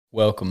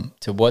Welcome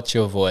to What's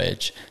Your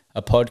Voyage,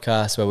 a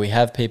podcast where we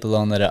have people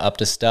on that are up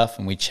to stuff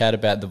and we chat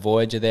about the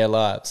voyage of their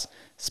lives.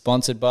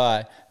 Sponsored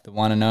by the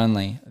one and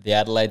only, the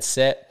Adelaide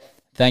set.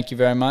 Thank you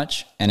very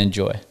much and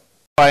enjoy.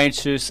 I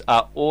introduce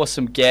our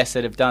awesome guests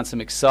that have done some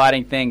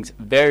exciting things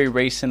very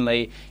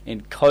recently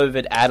in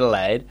COVID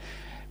Adelaide.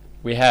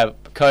 We have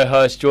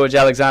co-host George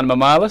Alexander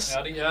Mamilas.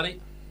 Howdy, howdy.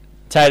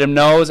 Tatum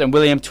Knowles and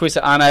William Twist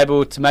are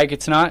unable to make it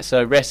tonight,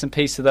 so rest in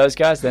peace to those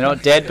guys. They're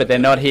not dead, but they're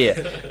not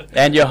here.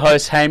 And your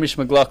host, Hamish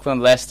McLaughlin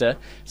Lester.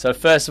 So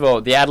first of all,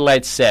 the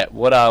Adelaide set,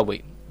 what are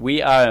we?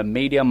 We are a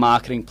media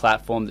marketing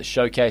platform that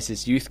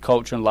showcases youth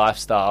culture and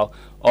lifestyle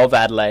of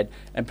Adelaide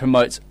and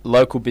promotes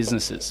local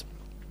businesses.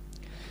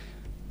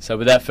 So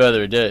without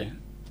further ado,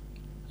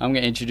 I'm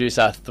going to introduce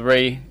our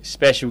three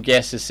special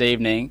guests this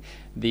evening,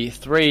 the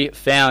three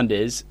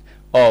founders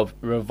of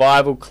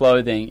Revival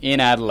Clothing in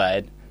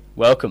Adelaide.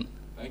 Welcome.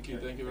 Thank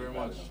you very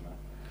much.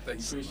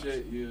 Thanks.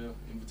 Appreciate your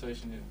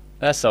invitation here.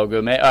 That's all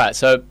good, mate. All right,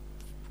 so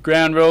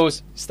ground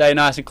rules, stay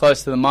nice and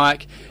close to the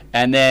mic,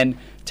 and then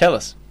tell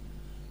us.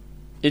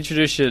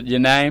 Introduce your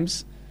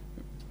names.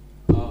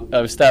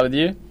 We'll start with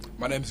you.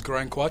 My name is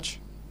Grant Quach.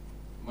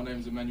 My name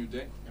is Emmanuel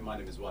Day. And my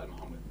name is White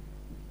Muhammad.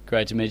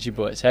 Great to meet you,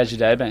 boys. How's your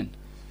day been?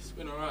 It's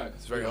been alright.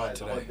 It's very hot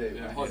today.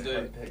 Hot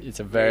day. It's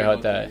a very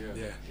hot day.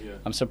 Yeah.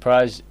 I'm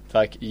surprised,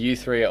 like, you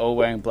three are all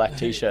wearing black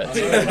T-shirts.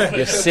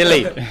 You're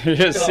silly.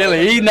 You're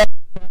silly. He knows.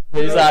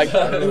 He's like...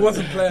 It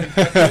wasn't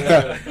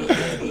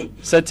planned.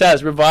 So tell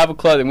us, Revival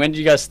Clothing, when did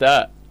you guys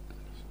start?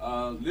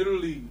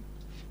 Literally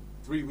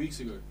 3 weeks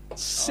ago.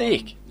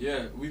 Sick.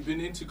 Yeah, we've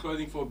been into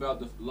clothing for about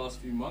the last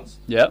few months.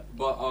 Yep.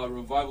 But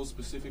Revival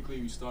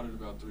specifically, we started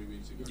about 3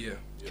 weeks ago. Yeah.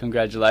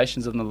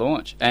 Congratulations on the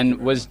launch. And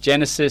was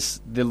Genesis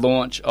the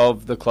launch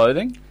of the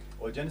clothing?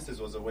 Well, Genesis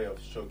was a way of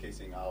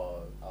showcasing our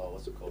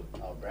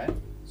our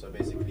brand. So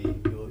basically,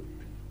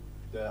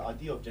 the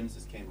idea of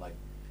Genesis came like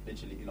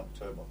literally in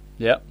October.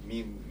 Yep.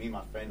 Me,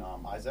 my friend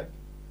Isaac,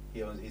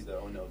 he's the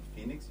owner of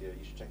Phoenix. Yeah,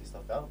 you should check his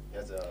stuff out. He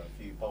has a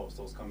few power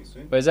stores coming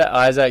soon. But is that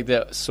Isaac,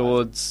 the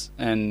swords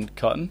and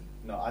cotton?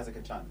 No, Isaac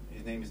Achan.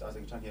 His name is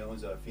Isaac Achan. He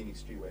owns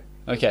Phoenix Streetwear.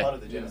 Okay. He was part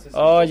of the Genesis.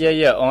 Oh,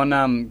 yeah.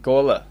 On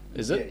Gawler,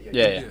 is it?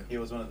 Yeah. He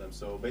was one of them.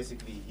 So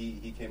basically,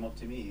 he came up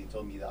to me. He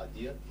told me the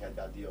idea. He had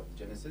the idea of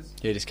Genesis.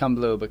 Yeah, just come a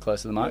little bit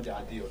closer to the He mic. had the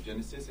idea of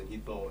Genesis, and he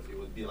thought it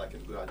would be like a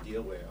good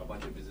idea where a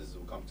bunch of businesses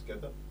will come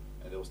together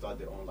and they will start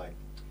their own like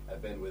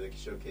event where they can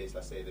showcase,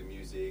 let's say, the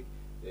music,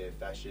 their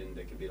fashion.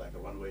 There could be like a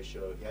runway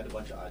show. He had a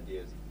bunch of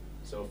ideas.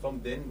 So from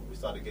then we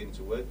started getting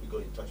to work. We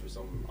got in touch with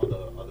some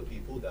other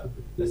people that,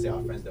 let's say,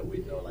 our friends that we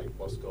know, like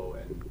Bosco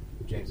and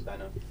James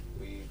Banner.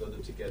 We got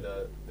them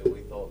together. Then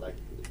we thought like,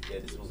 yeah,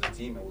 this was a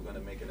team and we're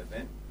gonna make an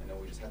event. And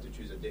then we just had to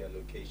choose a day, a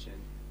location,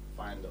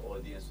 find the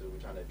audience that we're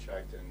trying to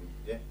attract,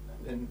 and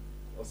then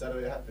on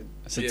Saturday it happened.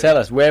 So tell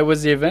us, where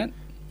was the event?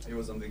 It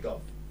was on the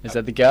Gulf. Is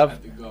that the Gov?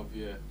 At the Gov,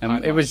 yeah.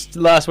 And it was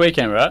last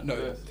weekend, right? No, On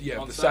the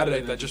Saturday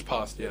Saturday that just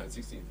passed, yeah.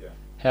 16th, yeah.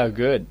 How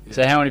good. Yeah.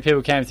 So how many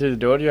people came through the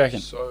door, do you reckon?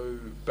 So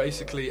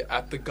basically,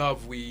 at the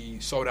Gov, we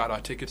sold out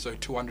our tickets, so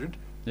 200.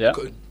 Yeah.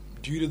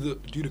 Due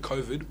to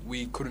COVID,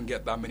 we couldn't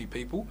get that many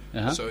people,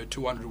 so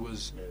 200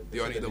 was the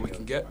only that we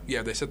can get.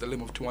 Yeah, they set the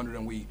limit of 200,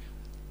 and we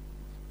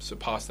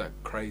surpassed that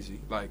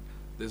crazy. Like,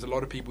 there's a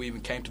lot of people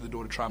even came to the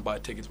door to try and buy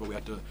tickets, but we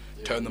had to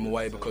turn them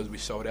away because we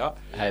sold out.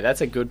 Hey,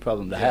 that's a good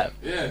problem to have.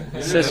 Yeah.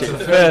 Especially the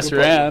first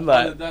round,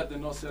 Other like... that, they're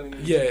not selling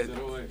any Yeah, tickets at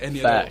all. any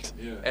of Fact.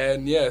 that.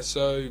 Yeah. And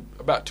so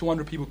about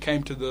 200 people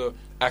came to the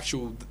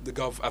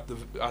Gov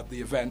at the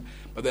event,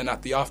 but then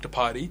at the after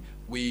party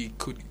we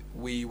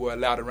were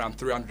allowed around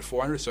 300 to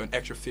 400, so an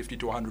extra 50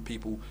 to 100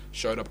 people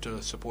showed up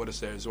to support us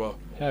there as well.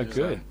 How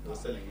good. They were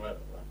selling one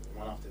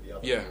after the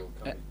other. Yeah. They were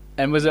coming.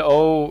 And was it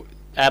all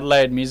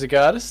Adelaide music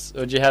artists,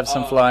 or did you have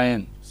some fly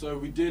in? So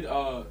we did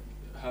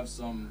have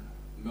some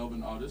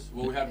Melbourne artists.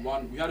 Well,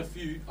 we had a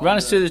few. Run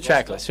us through the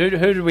track list. Who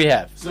did we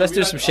have? So Let's we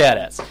do had, some shout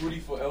outs. Hoodie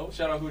for L.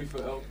 Shout out Hoodie for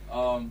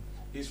L.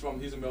 He's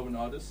a Melbourne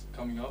artist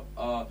coming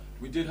up.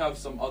 We did have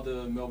some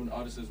other Melbourne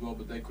artists as well,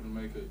 but they couldn't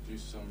make it due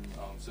to some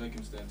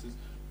circumstances.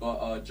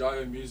 But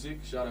Gyro Music,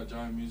 shout out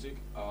Gyro Music.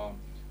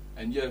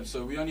 And yeah,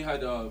 so we only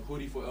had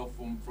Hoodie for L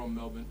from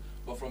Melbourne,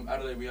 but from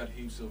Adelaide we had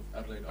heaps of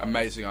Adelaide artists.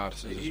 Amazing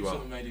artists as Heaps well.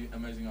 of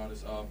amazing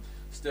artists.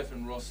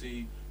 Stefan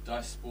Rossi,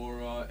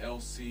 Diaspora,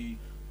 LC,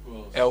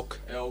 who else?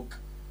 Elk.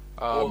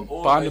 All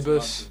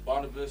Barnabas.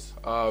 Barnabas,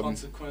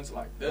 Consequence,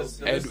 like the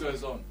list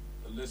goes on.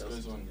 The list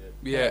goes on.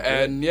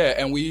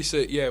 And we used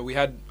to, we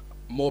had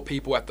more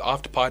people at the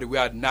after party. We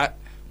had Nat,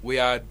 we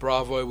had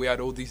Bravo, we had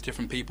all these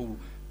different people.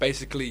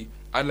 Basically,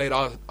 Adelaide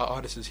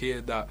artists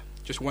here that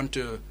just want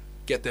to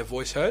get their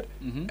voice heard,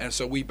 and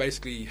so we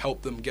basically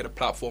help them get a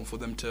platform for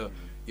them to,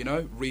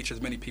 reach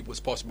as many people as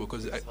possible,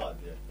 because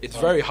it's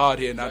very hard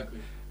here. Exactly.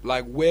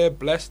 Like, we're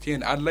blessed here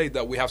in Adelaide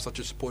that we have such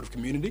a supportive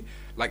community.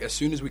 Like, as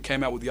soon as we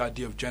came out with the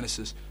idea of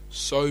Genesis,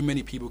 so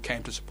many people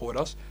came to support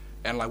us,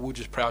 and like, we're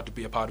just proud to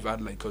be a part of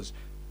Adelaide, because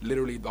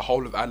literally the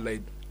whole of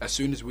Adelaide, as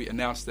soon as we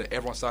announced that,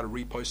 everyone started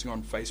reposting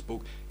on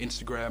Facebook,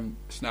 Instagram,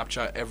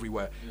 Snapchat,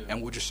 everywhere,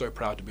 and we're just so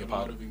proud to be a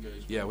part of it.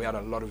 Yeah, we had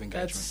a lot of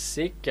engagement. That's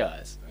sick,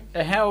 guys.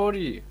 How old are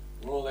you?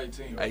 We're all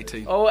 18. Right?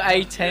 18. All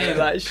 18,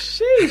 like,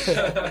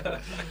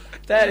 sheesh.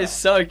 That is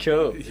so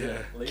cool. Yeah.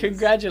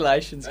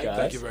 Congratulations, guys.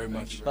 Thank you very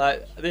much.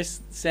 Like,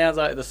 this sounds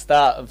like the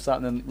start of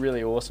something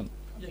really awesome.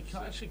 Yeah,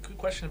 can I actually quick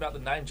question about the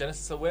name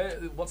Genesis? So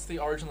what's the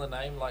origin of the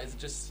name? Like, is it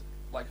just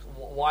like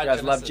why You guys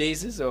Genesis? love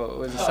Jesus, or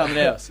was it something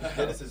else?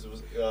 Genesis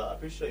was, I'm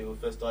pretty sure it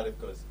first started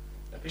because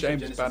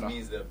James Genesis Banner.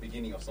 means the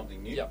beginning of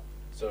something new. Yeah.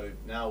 So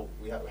now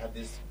we have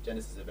this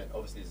Genesis event.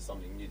 Obviously, this is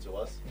something new to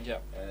us. Yeah.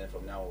 And then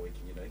from now on, we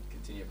can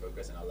continue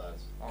progressing our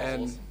lives. Oh,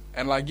 that's awesome.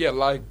 And like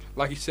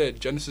you said,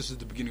 Genesis is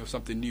the beginning of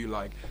something new.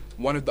 Like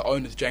one of the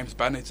owners, James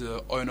Banner, is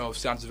the owner of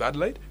Sounds of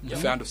Adelaide, the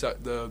founder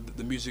of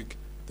the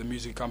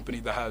music company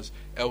that has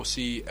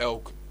LC,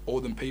 Elk,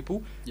 all them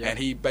people. Yeah. And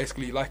he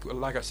basically, like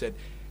I said,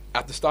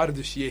 at the start of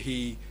this year,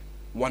 he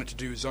wanted to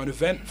do his own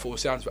event for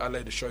Sounds of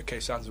Adelaide to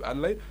showcase Sounds of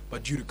Adelaide,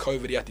 but due to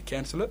COVID, he had to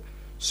cancel it.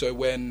 So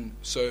when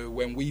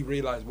we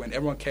realized, when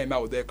everyone came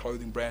out with their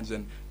clothing brands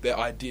and their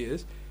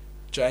ideas,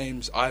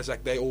 James,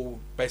 Isaac, they all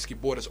basically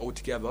brought us all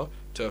together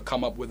to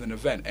come up with an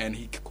event, and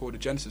he called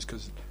it Genesis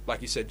because,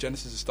 like you said,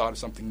 Genesis is the start of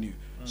something new.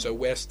 So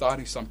we're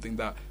starting something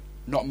that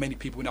not many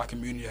people in our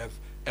community have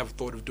ever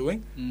thought of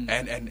doing,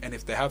 and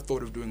if they have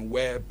thought of doing,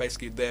 we're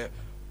basically their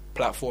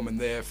platform and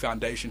their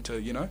foundation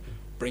to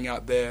bring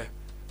out their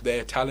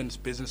talents,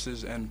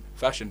 businesses, and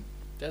fashion.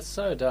 That's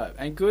so dope.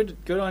 And good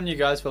on you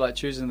guys for like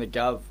choosing the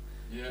Gov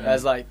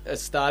as like a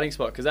starting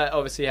spot, because that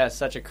obviously has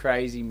such a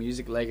crazy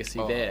music legacy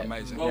there.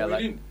 Amazing. Well, Yeah, we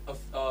like-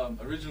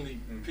 didn't originally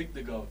pick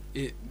the Gov.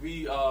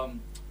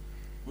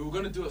 We were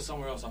going to do it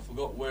somewhere else. I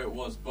forgot where it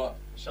was, but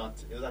It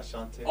was like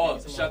Shantae. oh,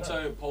 something like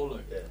Chateau that. Polo.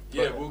 Yeah.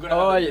 Yeah, we were going to.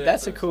 Oh, have it yeah, there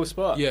that's a first. cool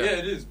spot. Yeah. Yeah,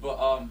 it is.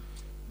 But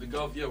the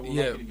Gov, we're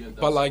lucky to get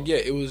that. but like, spot.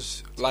 it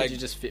was like. Could you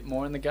just fit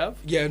more in the Gov?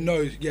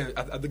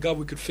 At the Gov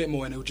we could fit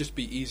more, and it would just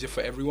be easier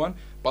for everyone.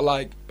 But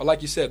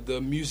like you said,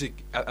 the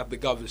music at the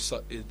Gov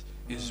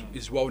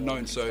is well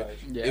known, so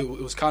Yeah. it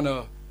was kind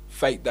of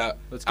fate that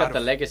It's got out the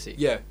of- legacy.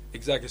 Yeah,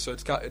 exactly. So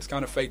it's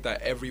kind of fate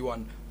that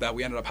everyone that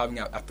we ended up having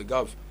at the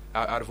Gov,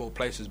 out of all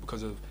places,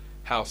 because of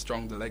how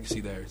strong the legacy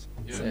there is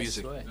Yeah. for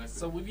music. Sweet. Exactly.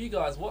 So with you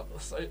guys,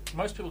 so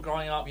most people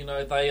growing up,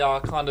 they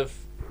are kind of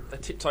they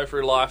tiptoe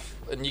through life,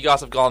 and you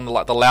guys have gone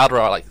like the loud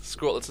route, like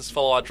screw it, let's just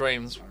follow our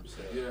dreams.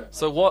 Yeah.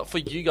 So what for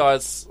you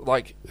guys,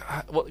 like,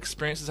 what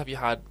experiences have you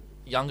had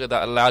younger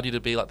that allowed you to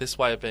be like this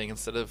way of being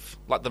instead of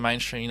like the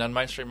mainstream?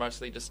 Mainstream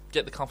mostly just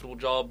get the comfortable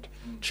job,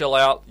 chill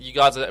out. You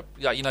guys are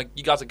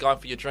you guys are going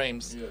for your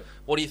dreams. Yeah.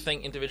 What do you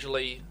think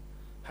individually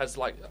has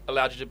like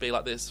allowed you to be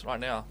like this right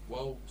now?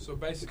 Well, so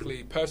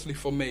basically, personally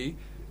for me,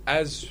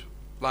 as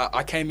like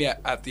I came here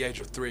at the age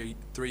of three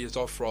years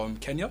old from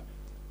Kenya.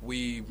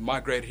 We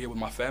migrated here with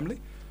my family.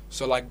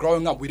 So like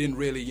growing up, we didn't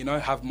really,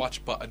 have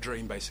much but a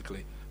dream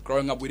basically.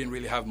 Growing up, we didn't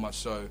really have much.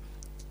 So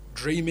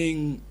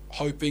dreaming,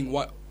 hoping,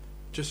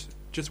 just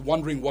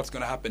wondering what's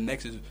going to happen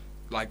next is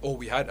like all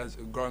we had as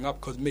growing up.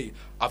 Because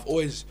I've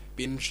always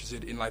been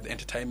interested in like the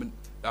entertainment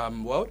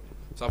world.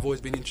 So I've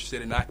always been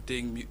interested in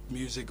acting,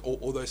 music,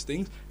 all those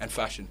things, and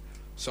fashion.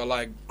 So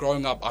like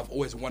growing up, I've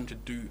always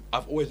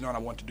known I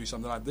want to do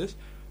something like this.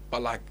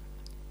 But like,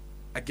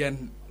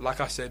 again, like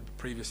I said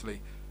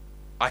previously,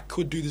 I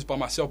could do this by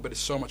myself, but it's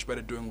so much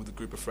better doing with a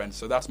group of friends.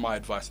 So that's my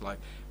advice. Like,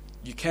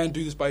 you can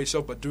do this by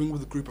yourself, but doing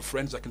with a group of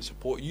friends that can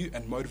support you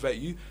and motivate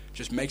you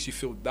just makes you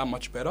feel that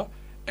much better.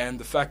 And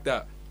the fact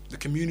that the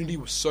community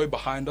was so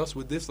behind us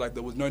with this, like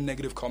there was no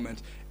negative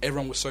comments.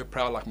 Everyone was so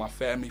proud, like my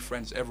family,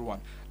 friends,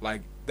 everyone.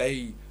 Like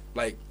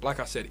like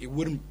I said,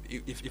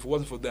 if it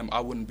wasn't for them, I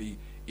wouldn't be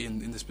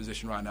in this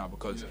position right now,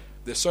 because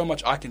there's so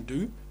much I can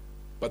do,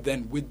 but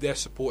then with their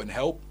support and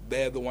help,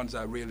 they're the ones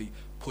that really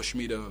push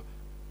me to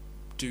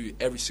do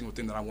every single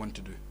thing that I want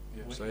to do.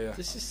 Yeah. So yeah.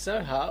 This is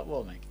so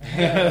heartwarming.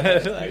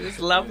 Like, it's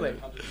lovely.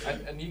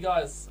 And you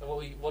guys,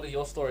 what are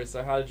your stories?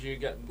 So how did you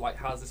get, like,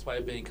 how's this way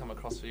of being come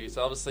across for you?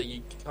 So obviously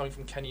you coming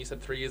from Kenya, you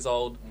said 3 years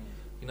old,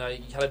 you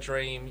had a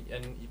dream,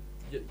 and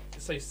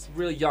so you're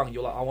really young,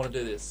 you're like, I want to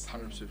do this.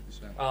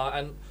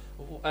 100%.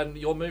 And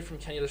your move from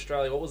Kenya to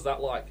Australia, what was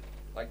that like?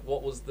 Like,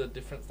 what was the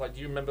difference? Like,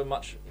 do you remember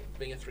much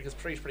being because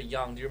 3 is pretty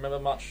young? Do you remember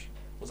much?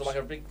 Was it like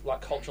a big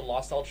like cultural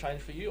lifestyle change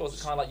for you, or was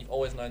it kind of like you've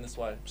always known this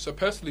way? So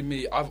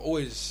personally, I've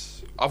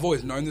always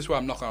known this way.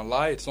 I'm not gonna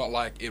lie. It's not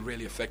like it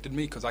really affected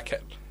me, because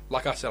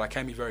like I said, I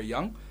came here very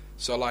young.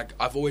 So like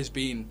I've always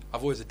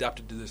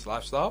adapted to this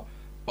lifestyle.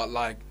 But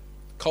like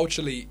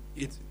culturally,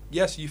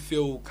 yes, you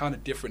feel kind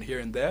of different here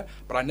and there,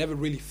 but I never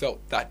really felt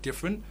that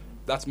different.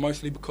 That's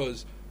mostly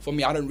because for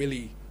me, I don't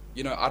really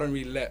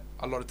let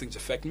a lot of things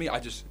affect me. I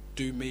just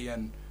do me,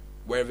 and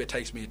wherever it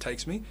takes me, it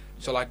takes me.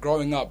 So like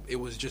growing up, it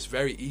was just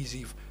very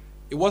easy.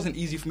 It wasn't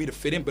easy for me to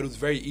fit in, but it was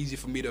very easy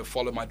for me to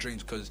follow my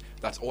dreams, because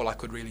that's all I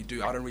could really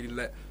do. I don't really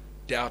let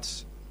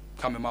doubts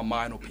come in my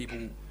mind, or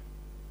people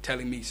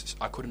telling me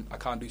I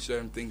can't do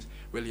certain things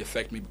really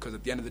affect me, because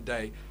at the end of the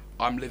day,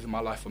 I'm living my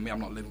life for me. I'm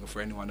not living it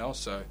for anyone else.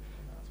 So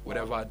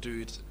whatever I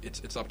do,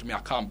 it's up to me. I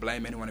can't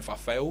blame anyone if I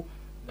fail,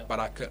 but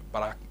I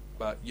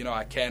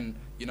can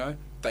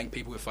thank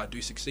people if I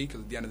do succeed, because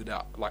at the end of the day,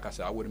 like I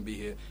said, I wouldn't be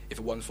here if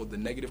it wasn't for the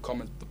negative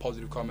comments, the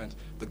positive comments,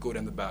 the good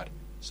and the bad.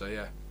 So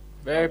yeah.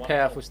 Very wonderful.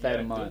 powerful state of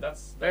Dude, mind.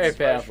 that's Very a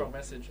very powerful. strong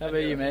message. How And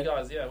about you, man?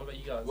 guys, what about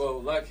you guys?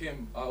 Well, like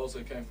him, I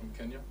also came from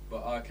Kenya,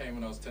 but I came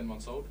when I was 10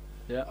 months old.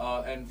 Yeah.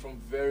 And from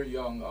very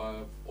young,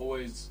 I've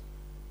always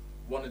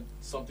wanted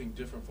something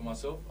different for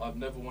myself. I've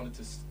never wanted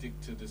to stick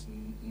to this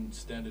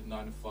standard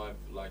 9 to 5,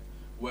 like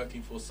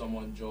working for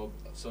someone job.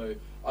 So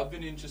I've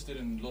been interested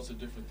in lots of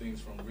different things,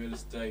 from real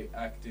estate,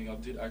 acting. I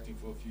did acting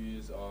for a few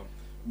years,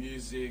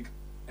 music,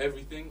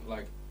 everything.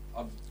 Like,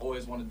 I've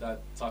always wanted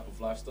that type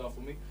of lifestyle for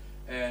me.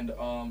 And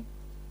I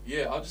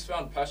just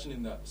found passion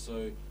in that.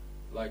 So,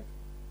 like,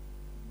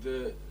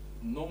 the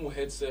normal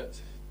headset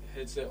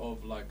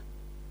of like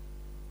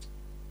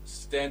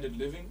standard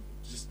living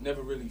just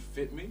never really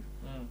fit me.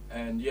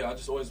 And I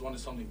just always wanted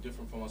something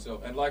different for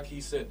myself. And like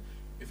he said,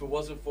 if it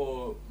wasn't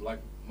for like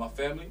my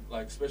family,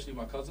 like especially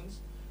my cousins,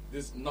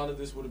 none of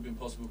this would have been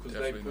possible, because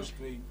they pushed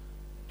me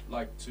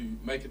like to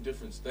make a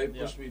difference. They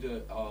pushed me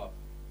to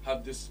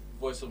have this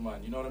voice of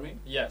mine. You know what I mean?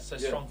 So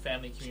strong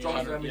family community.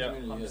 Strong family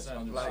community. Yes,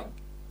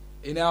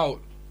 100%.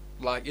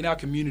 In our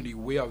community,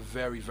 we are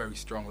very, very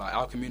strong. Like,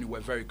 our community, we're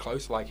very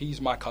close. Like, he's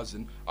my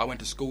cousin. I went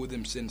to school with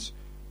him since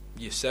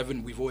year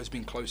 7. We've always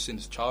been close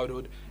since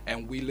childhood,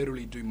 and we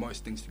literally do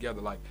most things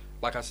together. Like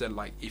I said,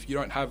 like, if you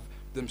don't have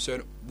them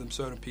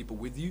certain people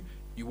with you,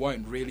 you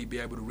won't really be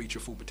able to reach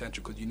your full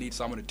potential, because you need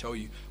someone to tell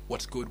you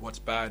what's good, what's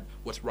bad,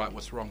 what's right,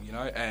 what's wrong. You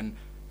know. And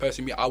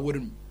personally, I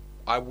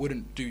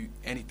wouldn't do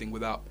anything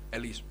without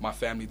at least my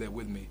family there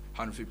with me.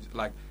 150.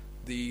 Like,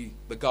 the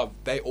Gov,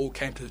 they all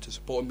came to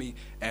support me,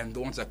 and the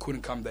ones that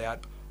couldn't come,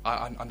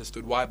 I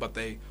understood why, but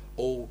they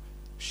all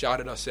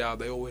shouted us out.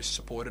 They always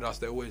supported us.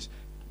 They always,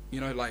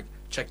 like,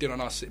 checked in on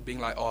us, being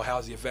like, oh,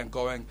 how's the event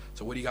going?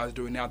 So what are you guys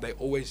doing now? They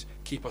always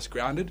keep us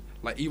grounded.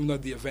 Like, even though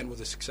the event was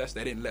a success,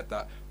 they didn't let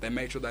that. They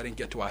made sure that didn't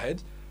get to our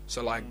heads.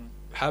 So, like,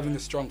 having a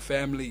strong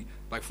family,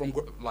 like,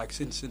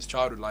 since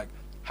childhood, like,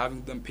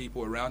 having them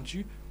people around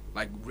you,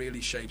 like,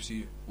 really shaped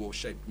me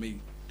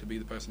to be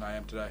the person I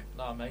am today.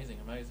 No, amazing.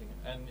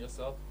 And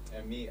yourself?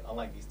 And me,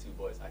 unlike these two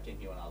boys, I came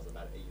here when I was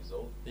about 8 years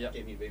old. Yeah. I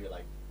came here maybe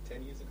like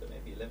 10 years ago,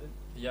 maybe 11.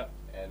 Yeah.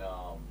 And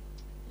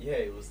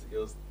it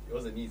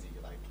wasn't easy.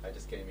 Like, I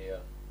just came here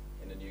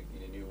in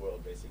a new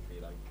world,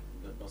 basically. Like,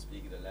 not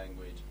speaking the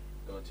language,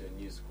 going to a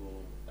new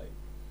school,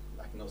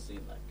 like no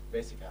scene. Like,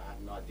 basically, I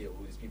have no idea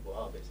who these people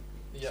are, basically.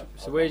 Yeah.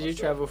 So where did you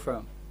travel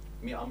from?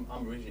 Me, I'm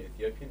originally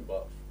Ethiopian,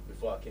 but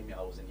before I came here,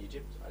 I was in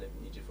Egypt. I lived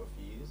in Egypt for a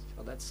few years.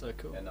 Oh, that's so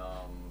cool. And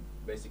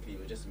basically, it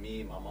was just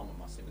me, my mom, and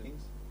my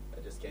siblings.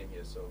 I just came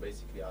here. So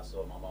basically, I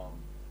saw my mom,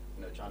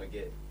 trying to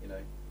get,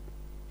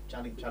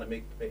 trying to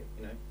make,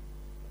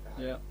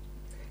 Yeah.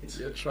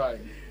 You're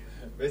trying.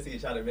 Basically,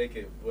 trying to make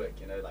it work.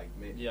 Like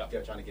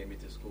trying to get me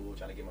to school,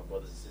 trying to get my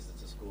brothers and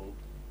sisters to school.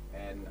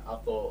 And I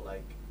thought,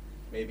 like,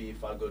 maybe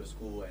if I go to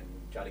school and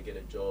try to get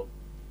a job,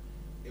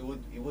 it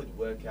would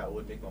work out. It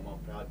would make my mom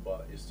proud,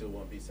 but it still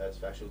won't be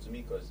satisfactory to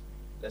me, because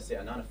let's say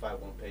a 9 to 5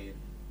 won't pay.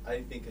 I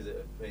didn't think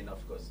it pay enough,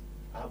 because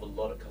I have a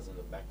lot of cousins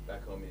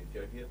back home in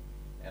Ethiopia,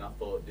 and I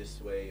thought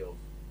this way of,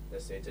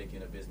 let's say,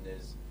 taking a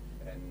business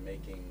and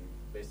making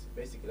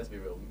basically, let's be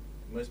real,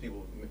 most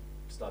people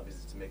start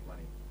business to make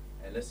money,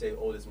 and let's say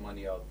all this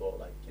money, I thought,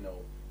 like,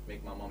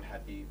 make my mom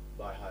happy,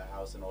 buy her a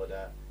house and all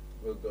that.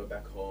 We'll go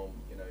back home,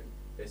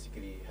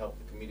 basically help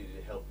the community,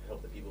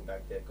 help the people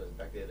back there, because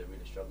back there they're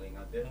really struggling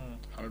out there.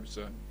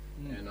 100%.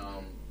 And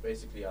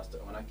basically,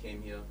 when I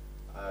came here,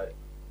 it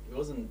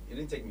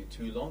didn't take me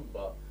too long,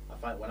 but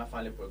when I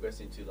finally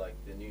progressed into like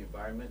the new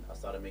environment, I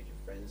started making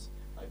friends,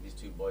 like these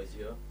two boys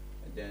here.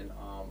 And then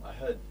I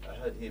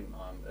heard him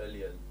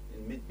earlier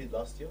in mid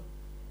last year.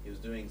 He was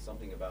doing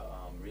something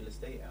about real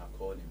estate, and I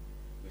called him.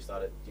 We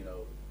started,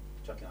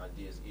 chucking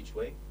ideas each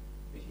way.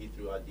 He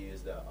threw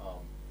ideas that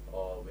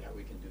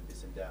we can do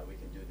this and that. We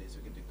can do this.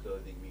 We can do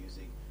clothing,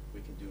 music.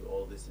 We can do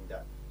all this and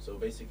that. So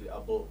basically, I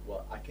bought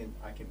what I can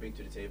bring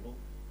to the table,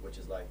 which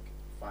is like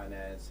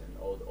finance and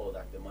all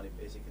that. The money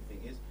basically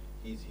thing is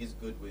he's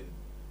good with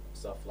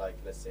stuff like,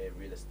 let's say,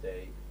 real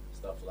estate,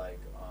 stuff like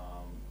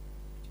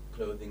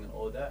clothing and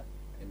all that.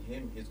 And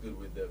he's good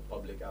with the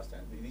public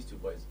outstand. These two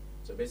boys.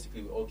 So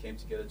basically, we all came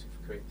together to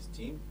create this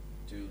team.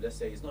 To, let's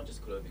say, it's not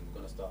just clothing. We're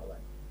gonna start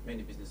like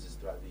many businesses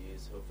throughout the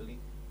years, hopefully,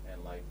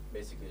 and like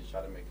basically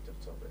try to make it to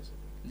the top, basically.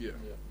 Yeah.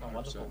 Oh,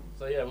 wonderful.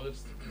 So yeah,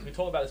 we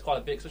talk about this quite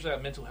a bit, especially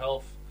about mental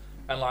health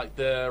and like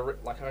I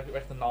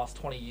reckon the last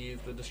 20 years,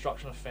 the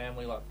destruction of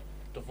family, like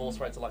divorce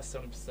rates are like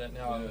 70%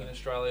 now in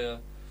Australia,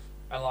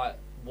 and like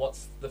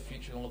what's the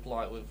future gonna look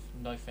like with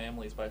no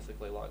families,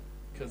 basically, like,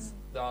 because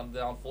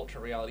the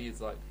unfortunate reality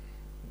is like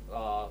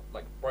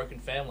broken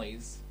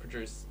families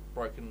produce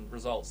broken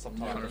results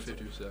sometimes.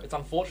 150%. It's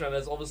unfortunate.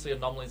 There's obviously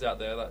anomalies out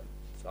there that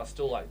are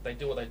still like, they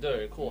do what they do,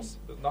 of course,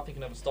 but nothing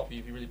can ever stop you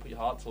if you really put your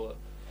heart to it.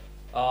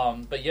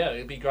 But yeah,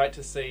 it'd be great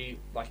to see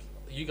like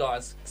you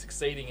guys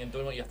succeeding and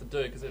doing what you have to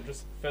do, because it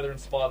just further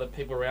inspire the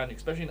people around you,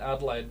 especially in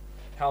Adelaide,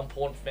 how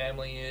important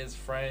family is,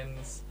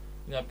 friends,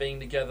 being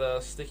together,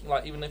 sticking,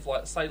 like, even if,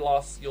 like, say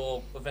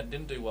your event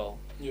didn't do well,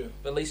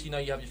 but at least you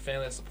have your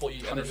family to support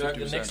you, and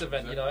the next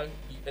event, and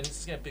it's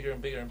just getting bigger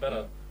and bigger and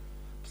better.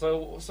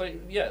 So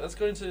yeah, let's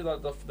go into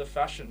like the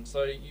fashion.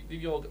 So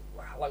you're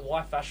like,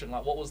 why fashion?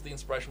 Like, what was the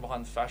inspiration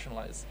behind the fashion?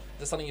 Like, is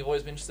there something you've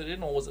always been interested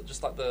in, or was it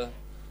just like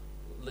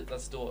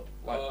let's do it?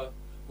 Like,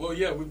 well,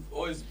 yeah, we've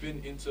always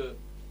been into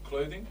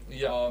clothing.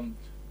 Yeah.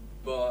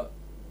 But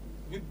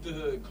with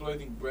the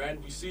clothing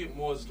brand, we see it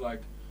more as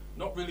like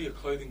not really a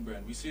clothing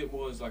brand. We see it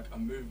more as like a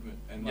movement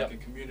and like a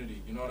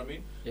community. You know what I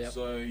mean? Yeah.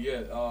 So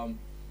yeah,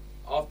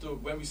 after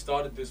when we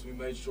started this, we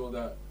made sure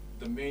that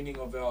the meaning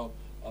of our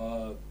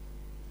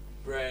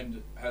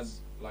brand has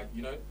like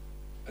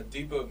a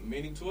deeper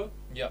meaning to it.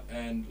 Yeah.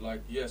 And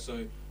like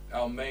so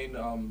our main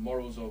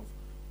morals of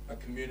a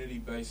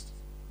community-based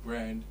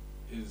brand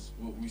is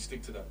we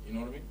stick to that. You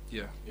know what I mean?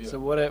 Yeah. So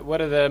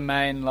what are the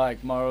main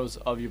like morals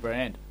of your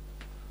brand?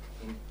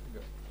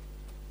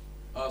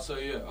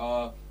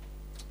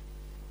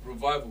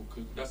 Revival,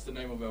 'cause that's the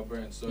name of our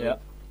brand. So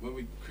when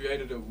we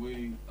created it,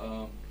 we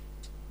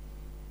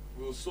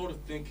were sort of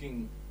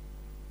thinking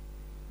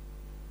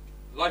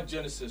like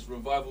Genesis.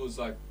 Revival is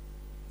like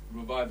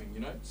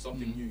reviving,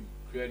 something new,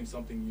 creating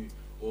something new,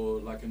 or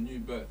like a new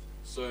birth.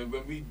 So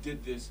when we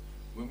did this,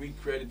 when we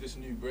created this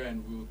new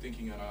brand, we were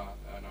thinking in our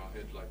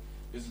head like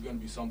this is going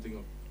to be something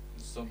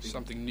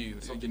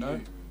new. Something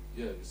new.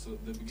 Yeah, it's the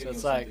beginning. So it's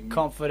of like something new.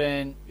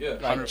 confident,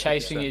 like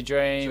chasing your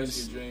dreams,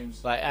 Chasing your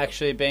dreams, like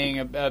actually being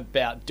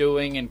about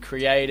doing and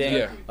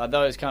creating, like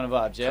those kind of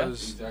vibes, yeah.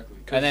 Exactly.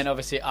 And then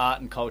obviously art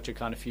and culture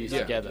kind of fused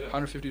together.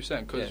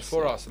 150%. Because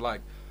for us,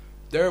 like,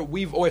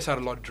 we've always had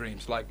a lot of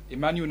dreams. Like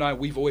Emmanuel and I,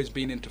 we've always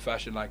been into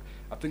fashion. Like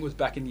I think it was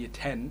back in year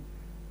 10.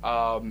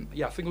 I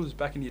think it was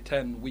back in year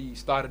 10. We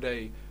started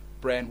a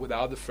brand with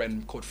our other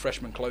friend called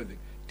Freshman Clothing.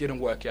 Didn't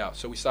work out,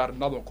 so we started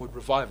another one called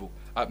Revival.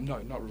 No,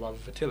 not Revival,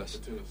 Vitilis.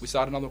 We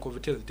started another one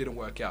called Vitilis. Didn't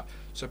work out.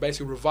 So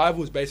basically,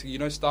 Revival is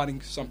basically starting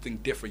something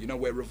different.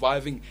 We're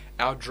reviving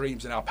our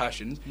dreams and our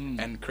passions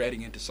and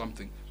creating into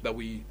something that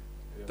we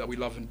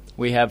love. And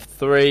we have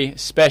 3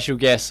 special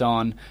guests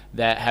on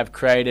that have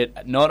created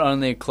not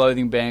only a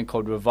clothing brand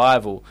called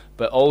Revival,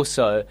 but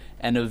also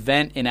an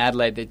event in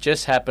Adelaide that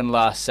just happened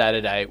last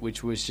Saturday,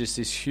 which was just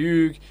this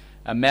huge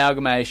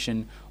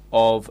amalgamation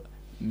of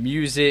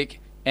music,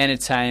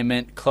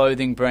 entertainment,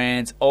 clothing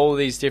brands, all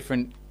these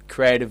different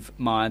creative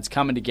minds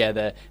coming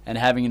together and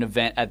having an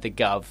event at the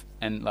Gov.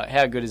 And like,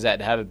 how good is that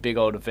to have a big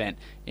old event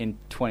in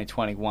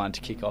 2021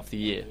 to kick off the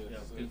year? Yeah,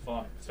 it's been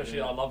fun.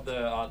 Especially, I love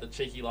the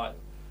cheeky like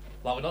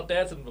we're not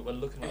dancing, but we're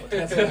looking like we're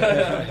dancing.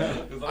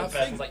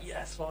 It's like,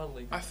 yes,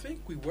 finally. I think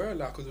we were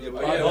allowed because it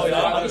was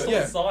I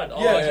just saw the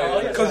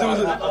sign. Because it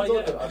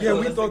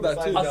was we thought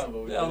that too.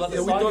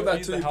 We thought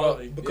that too,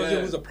 but because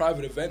it was a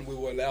private event, we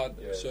were allowed.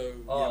 So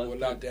we were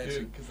allowed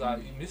dancing.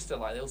 Because you missed it.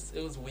 Like it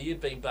was weird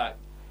being back.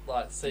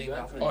 Like seeing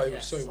that. It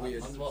was so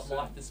weird. That's what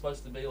life is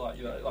supposed to be like.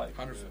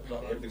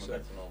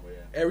 100%.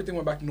 Everything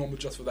went back to normal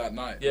just for that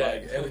night. Yeah,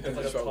 like, everything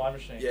like just a time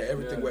machine. Yeah,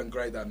 everything went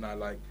great that night.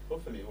 Like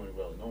hopefully it went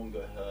well. No one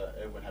got hurt.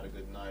 Everyone had a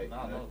good night.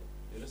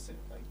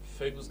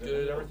 Food was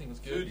good. Everything was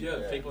good.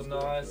 People were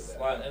nice.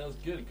 And it was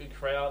good. Good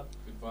crowd.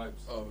 Good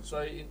vibes.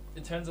 So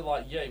in terms of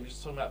like, we're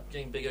just talking about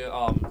getting bigger.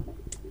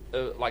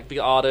 Like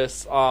bigger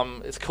artists.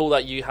 It's cool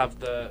that you have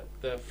the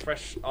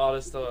fresh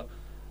artists.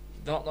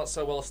 Not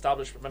so well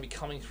established, but maybe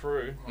coming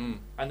through,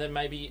 and then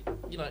maybe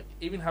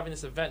even having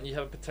this event, you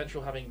have a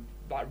potential having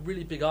like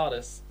really big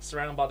artists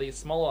surrounded by these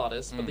small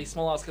artists, but these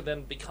small artists could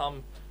then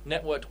become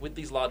networked with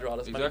these larger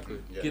artists, exactly.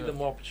 Give them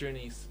more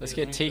opportunities. Let's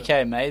get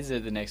TK Mays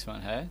at the next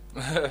one, hey?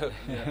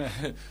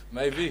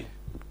 Maybe.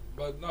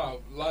 But no,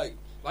 like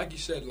you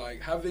said,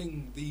 like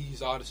having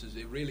these artists,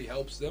 it really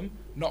helps them,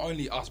 not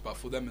only us but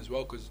for them as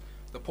well. Because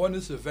the point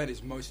of this event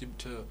is mostly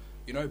to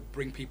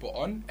bring people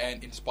on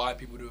and inspire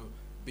people to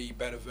be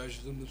better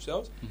versions of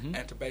themselves,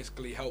 and to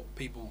basically help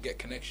people get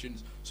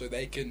connections so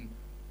they can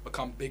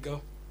become bigger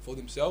for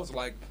themselves.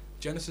 Like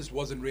Genesis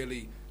wasn't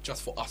really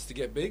just for us to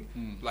get big.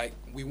 Like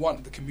we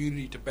want the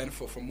community to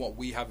benefit from what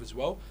we have as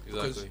well.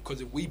 Because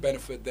if we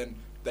benefit, then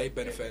they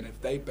benefit, and if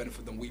they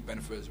benefit, then we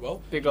benefit as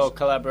well. Big old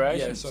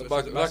collaboration. Yeah, so it's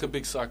like a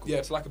big cycle. Yeah,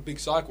 it's like a big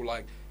cycle.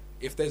 Like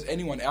if there's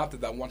anyone out there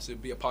that wants to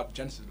be a part of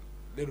Genesis,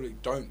 literally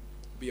don't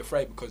be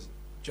afraid, because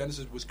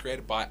Genesis was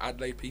created by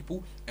Adelaide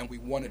people, and we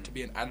want it to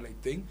be an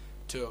Adelaide thing,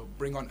 to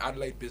bring on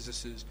Adelaide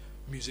businesses,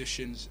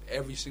 musicians,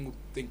 every single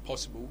thing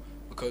possible.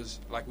 Because,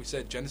 like we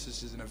said,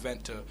 Genesis is an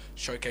event to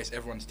showcase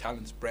everyone's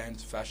talents,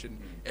 brands, fashion,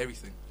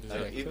 everything.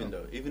 Even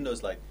though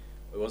it's like,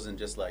 it wasn't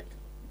just like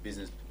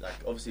business. Like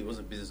obviously, it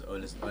wasn't business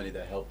owners only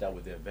that helped out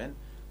with the event.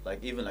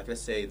 Like even like let's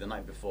say the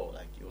night before,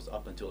 like it was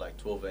up until like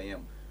 12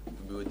 a.m.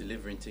 We were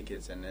delivering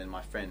tickets, and then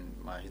my friend,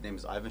 his name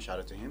is Ivan. Shout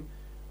out to him.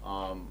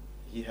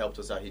 He helped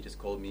us out. He just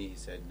called me. He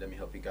said, "Let me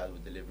help you guys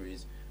with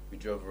deliveries." We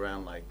drove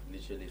around like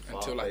literally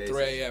until like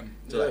 3 a.m.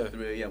 Until like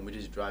 3 a.m. We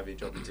just dropping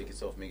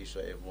tickets off, making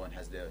sure everyone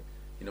has their,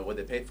 what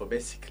they paid for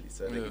basically,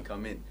 so they can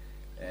come in.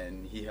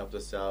 And he helped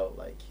us out.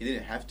 Like he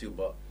didn't have to,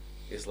 but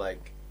it's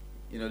like,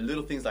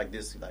 little things like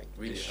this like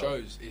really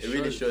help. It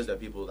really shows that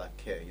people like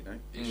care.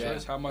 It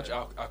shows how much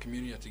our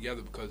community are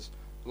together, because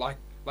like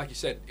you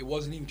said, it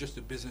wasn't even just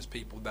the business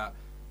people that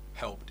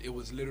helped. It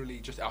was literally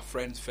just our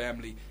friends,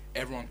 family.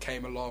 Everyone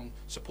came along,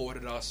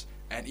 supported us,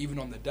 and even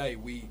on the day,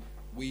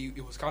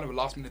 it was kind of a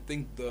last minute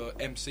thing. The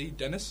MC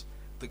Dennis,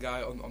 the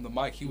guy on the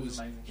mic, he was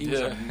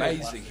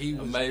amazing. He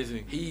was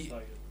amazing.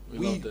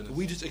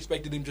 We just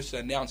expected him just to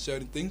announce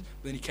certain things.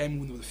 Then he came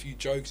in with a few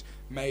jokes,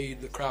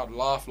 made the crowd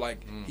laugh.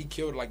 Like he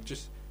killed. Like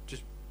just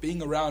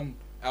being around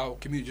our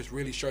community just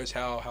really shows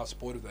how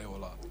supportive they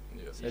all are.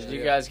 So did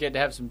you guys get to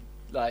have some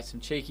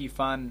cheeky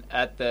fun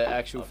at the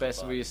actual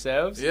festival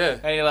yourselves? Yeah,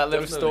 any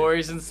little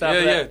stories and stuff?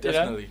 Yeah,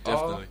 definitely.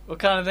 What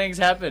kind of things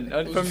happened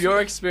from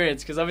your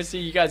experience? Because obviously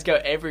you guys go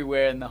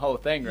everywhere in the whole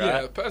thing, right?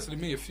 Yeah,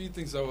 personally, a few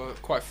things that were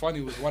quite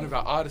funny was one of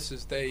our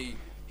artists.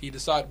 He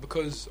decided,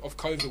 because of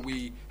COVID,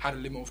 we had a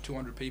limit of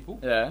 200 people.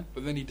 Yeah.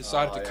 But then he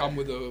decided to come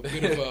with a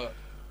bit of a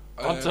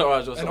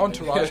entourage or something. An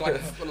entourage,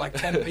 like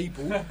 10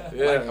 people,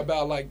 like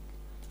about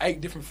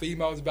 8 different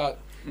females, about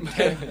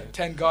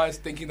 10 guys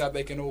thinking that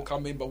they can all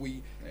come in, but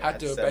we had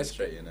to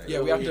basically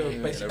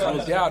cut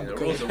it down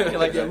because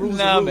the rules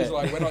are rules.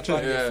 Like, we're not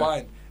trying to get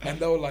fined. And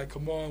they were like,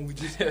 "Come on, we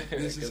just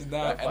this and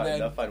that." And then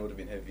that fine would have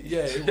been heavy.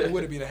 Yeah, it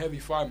would have been a heavy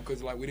fine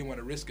because we didn't want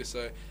to risk it.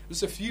 So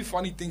there's a few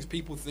funny things.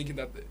 People thinking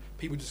that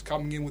people just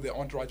coming in with their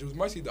entourage. It was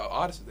mostly the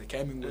artists. They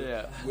came in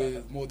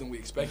with more than we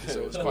expected.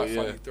 So it was quite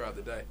funny throughout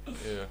the day.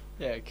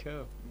 Yeah,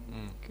 cool.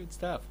 Good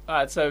stuff. All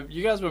right, so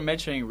you guys were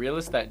mentioning real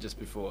estate just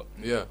before.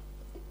 Yeah.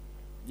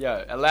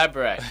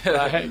 Elaborate.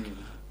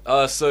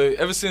 So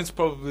ever since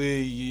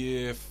probably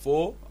year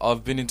 4,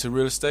 I've been into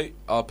real estate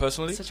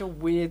personally. Such a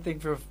weird thing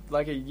for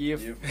a year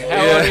 4. How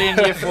old are you in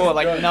year 4?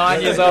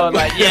 9 years old.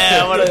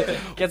 I want to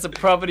get some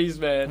properties,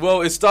 man.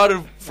 Well, it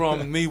started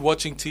from me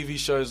watching TV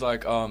shows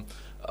like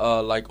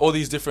all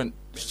these different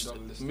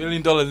 $1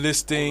 million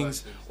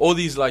listings, all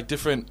these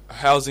different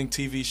housing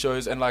TV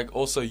shows, and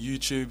also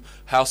YouTube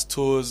house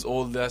tours,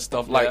 all that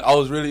stuff. I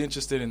was really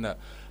interested in that,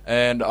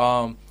 and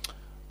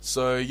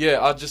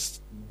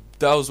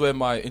that was where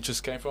my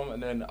interest came from,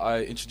 and then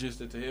I introduced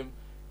it to him.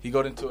 He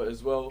got into it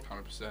as well.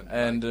 100%.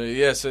 And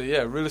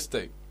real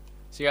estate.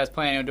 So you guys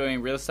planning on doing a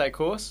real estate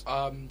course?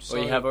 Or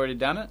you have already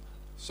done it?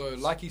 So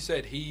like he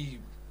said,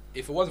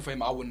 if it wasn't for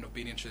him, I wouldn't have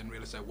been interested in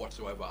real estate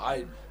whatsoever.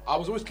 I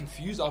was always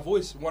confused. I've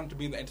always wanted to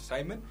be in the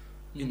entertainment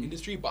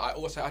industry, but I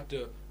also had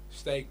to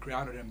stay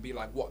grounded and be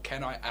like, what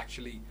can I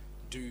actually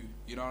do?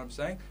 You know what I'm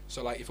saying?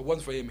 So if it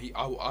wasn't for him,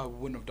 I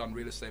wouldn't have done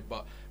real estate.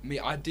 But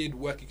I did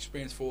work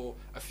experience for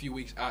a few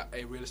weeks at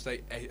a real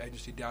estate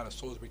agency down at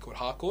Salisbury called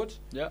Harcourt.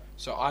 Yeah.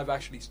 So I've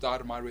actually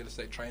started my real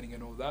estate training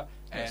and all that.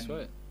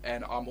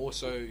 And I'm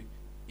also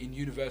in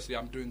university.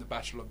 I'm doing the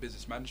Bachelor of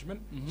Business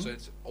Management. So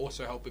it's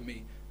also helping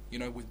me,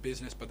 with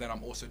business. But then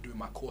I'm also doing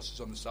my courses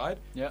on the side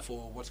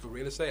for what's called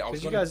real estate.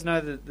 Because you guys know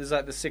that there's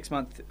the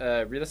 6-month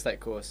real estate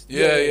course.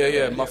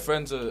 Yeah. My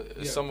friends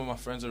some of my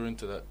friends are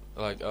into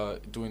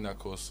that, doing that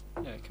course.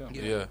 Yeah, cool.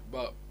 Yeah.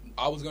 But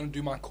I was going to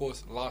do my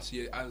course last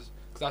year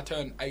because I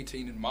turned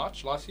 18 in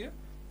March last year,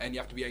 and you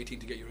have to be 18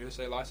 to get your real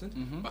estate license.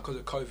 Because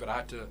of COVID,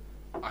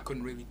 I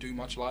couldn't really do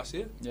much last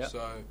year. Yeah.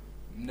 So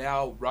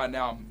right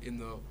now, I'm in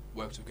the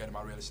works of getting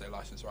my real estate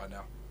license right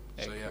now.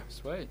 So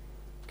sweet.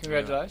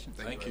 Congratulations.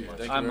 Thank you.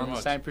 I'm on the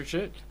same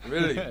pursuit.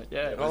 Really?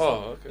 Yeah.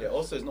 Oh, okay. Yeah.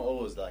 Also, it's not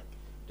always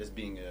just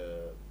being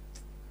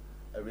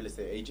a real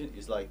estate agent.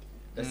 It's let's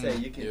say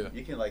you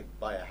can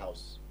buy a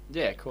house.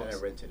 Yeah, of course.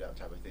 And rent it out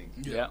type of thing.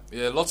 Yeah.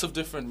 Lots of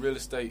different real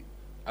estate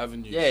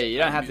avenues. Yeah, you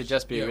don't have to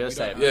just be a real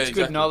estate. Yeah, it's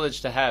good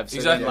knowledge to have. So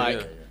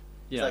exactly.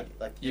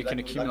 You can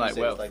accumulate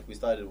wealth. We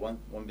started one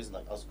business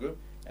like Us Group,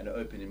 and it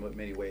opened in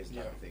many ways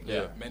type of thing.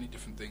 Yeah, many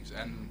different things.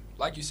 And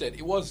like you said,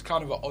 it was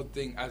kind of an odd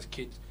thing as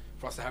kids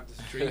for us to have this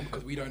dream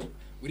because we didn't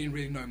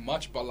really know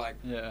much, but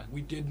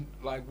we did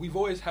we've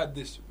always had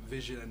this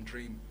vision and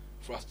dream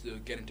for us to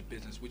get into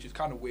business, which is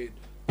kind of weird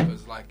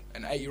because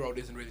an 8-year-old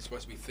isn't really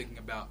supposed to be thinking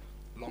about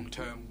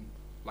long-term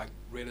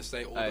real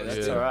estate.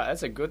 That's all right.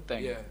 That's a good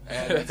thing. Yeah,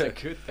 and that's a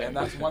good thing. And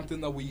that's one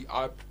thing that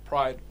I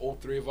pride all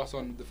 3 of us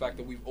on, the fact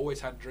that we've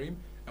always had a dream,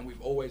 and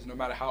we've always, no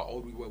matter how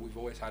old we were, we've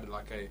always had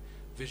a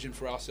vision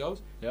for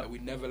ourselves. That we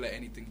never let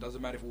anything.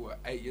 Doesn't matter if we were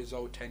 8 years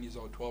old, 10 years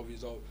old, 12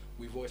 years old.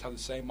 We've always had the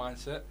same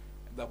mindset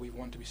that we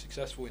want to be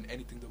successful in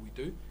anything that we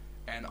do.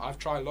 And I've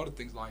tried a lot of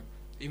things.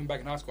 Even back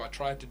in high school, I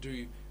tried to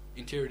do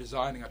interior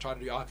designing. I tried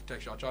to do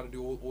architecture. I tried to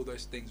do all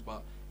those things,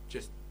 but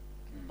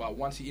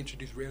once he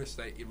introduced real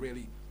estate, it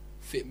really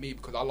fit me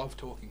because I love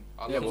talking.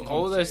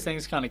 All those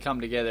things kind of come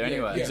together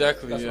anyway.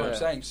 Exactly. That's what I'm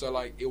saying. So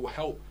it will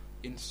help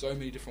in so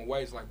many different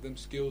ways. Them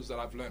skills that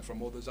I've learned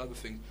from all those other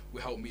things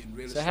will help me in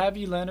real estate. So how have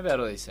you learned about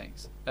all these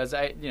things?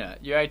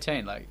 You're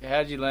 18. How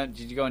did you learn?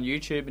 Did you go on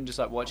YouTube and just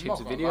watch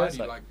heaps of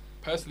videos?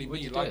 Personally,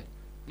 me,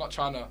 not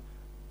trying to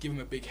give him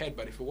a big head,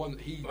 but if it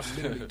wasn't, he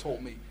literally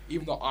taught me.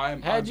 Even though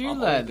How'd you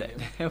learn that?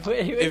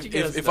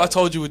 If I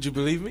told you, would you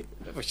believe me?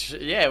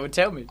 Yeah, it would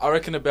tell me. I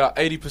reckon about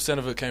 80%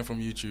 of it came from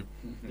YouTube.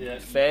 Yeah,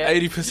 fair.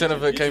 80%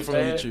 of it came from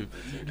YouTube,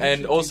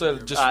 and also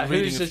just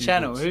reading. Who's the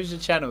channel? Who's the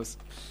channels?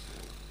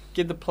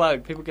 Give the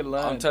plug. People can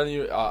learn. I'm telling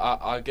you,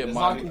 I get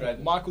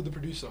Michael the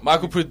producer.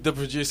 Michael the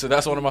producer.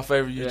 That's one of my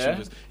favorite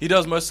YouTubers. He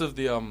does most of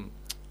the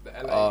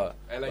the LA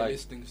like,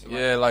 listings.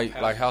 Yeah, like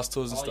house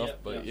tours and stuff. Yeah,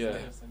 But yeah, yeah.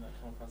 I've seen that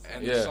come across.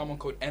 And Yeah. there's someone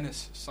called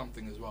Ennis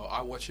something as well.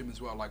 I watch him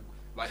as well. Like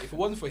if it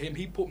wasn't for him,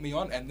 he put me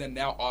on, and then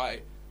now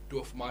I do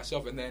it for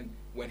myself. And then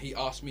when he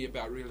asked me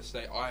about real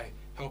estate, I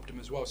helped him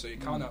as well. So you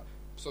kind of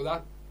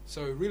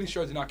so it really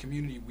shows in our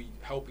community we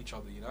help each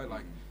other. You know,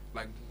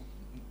 like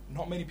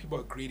not many people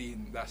are greedy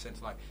in that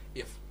sense. Like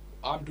if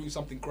I'm doing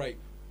something great,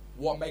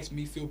 what makes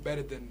me feel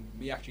better than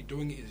me actually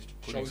doing it is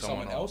showing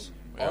someone else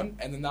on,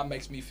 and then that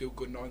makes me feel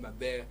good knowing that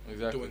they're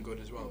doing good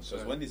as well. So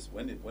when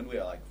we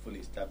are like fully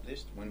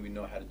established, when we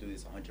know how to do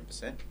this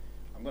 100%,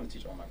 I'm going to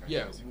teach all my guys.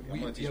 Yeah, I'm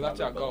going to teach that's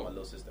my our little brother, goal. my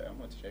little sister. I'm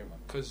going to teach everyone.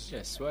 Cause,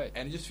 Yeah, sweet.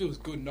 And it just feels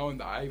good knowing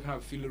that I even have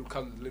a few little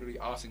cousins literally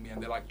asking me,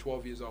 and they're like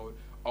 12 years old.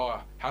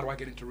 Oh, how do I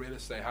get into real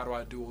estate? How do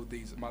I do all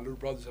these? My little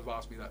brothers have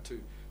asked me that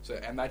too. So,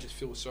 and that just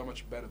feels so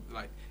much better.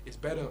 Like it's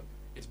better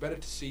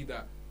to see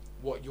that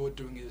what you're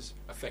doing is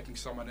affecting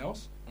someone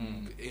else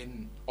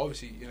in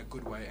obviously in a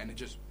good way, and it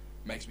just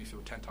makes me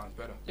feel 10 times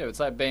better. Yeah, it's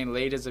like being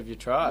leaders of your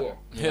tribe.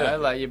 Yeah. You know,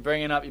 like you're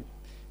bringing up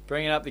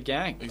the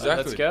gang. Exactly.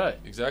 Like, let's go.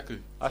 Exactly.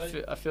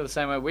 I feel the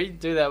same way. We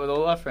do that with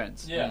all our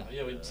friends. Yeah.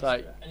 It's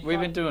like we've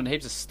been doing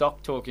heaps of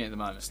stock talking at the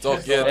moment.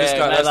 Stock. Yeah, this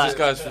guy. mate, That's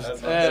like, this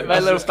guy's. Yeah,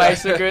 made little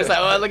Facebook groups like,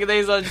 oh, look at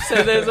these ones.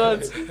 See these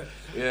ones.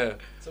 Yeah.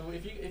 So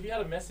if you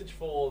had a message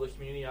for the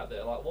community out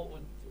there, like what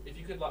would, if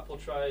you could like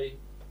portray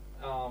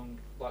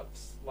like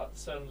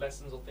certain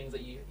lessons or things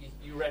that you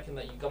reckon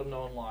that you got to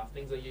know in life,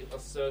 things that you are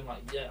certain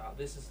like, yeah,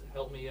 this has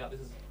helped me out.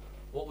 This is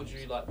what would you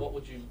say? Like what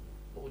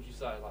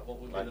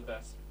would be the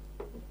best?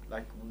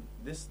 Like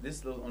this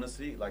little,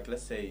 honestly, like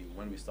let's say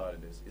when we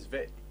started this,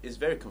 it's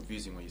very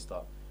confusing when you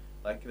start.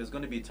 Like there's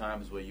going to be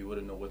times where you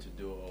wouldn't know what to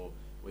do, or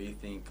where you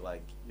think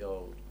like,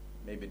 yo,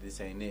 maybe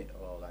this ain't it,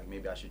 or like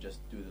maybe I should just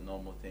do the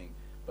normal thing.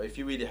 But if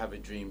you really have a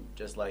dream,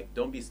 just like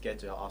don't be scared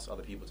to ask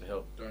other people to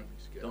help. Don't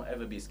be scared. Don't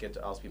ever be scared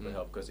to ask people to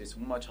help, because it's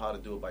much harder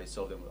to do it by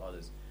yourself than with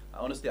others.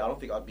 Honestly, I don't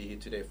think I'd be here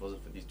today if it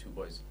wasn't for these two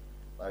boys.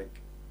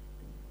 Like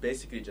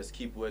basically just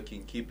keep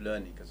working, keep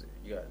learning, because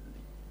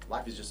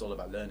life is just all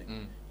about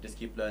learning. Just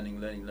keep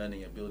learning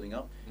and building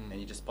up, and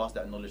you just pass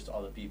that knowledge to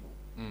other people.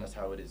 That's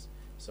how it is.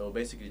 So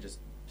basically just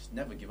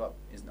never give up.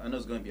 I know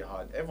it's going to be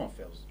hard. Everyone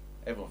fails.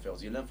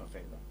 You learn from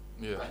failure.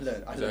 Yeah.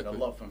 I learned a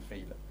lot from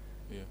failure.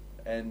 Yeah.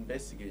 And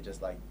basically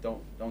just like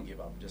don't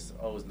give up. Just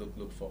always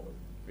look forward.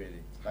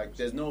 Really. Like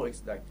there's no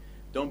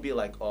don't be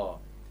like, oh,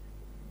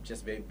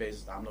 just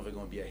based I'm never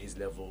going to be at his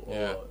level,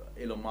 or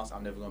Elon Musk,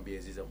 I'm never going to be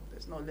at his level.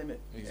 There's no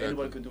limit. Exactly.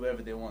 Anybody could do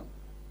whatever they want.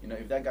 You know,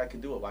 if that guy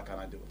could do it, why can't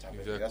I do it? Type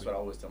of thing. That's what I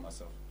always tell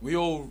myself. We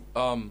all,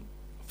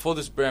 for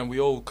this brand, we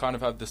all kind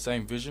of have the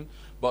same vision,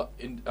 but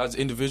as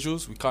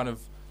individuals, we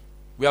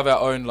have our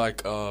own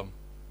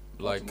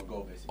Ultimate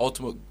goal, basically.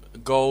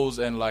 ultimate goals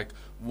and like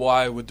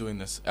why we're doing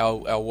this,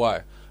 our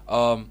why.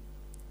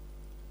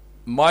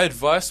 My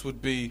advice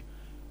would be,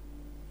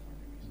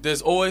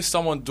 there's always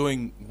someone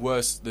doing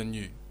worse than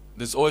you.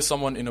 There's always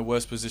someone in a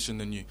worse position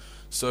than you.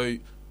 So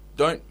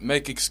don't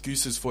make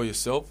excuses for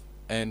yourself,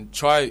 and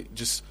try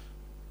just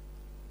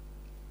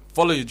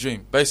follow your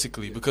dream,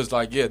 basically, because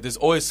there's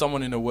always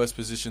someone in a worse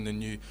position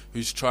than you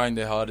who's trying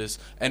their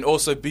hardest. And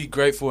also be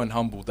grateful and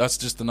humble. That's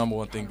just the number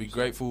one thing. Be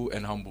grateful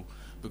and humble,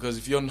 because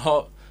if you're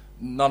not,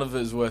 none of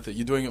it is worth it.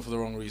 You're doing it for the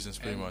wrong reasons,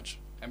 pretty much.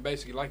 And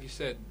basically, like you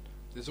said,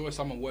 there's always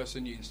someone worse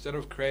than you. Instead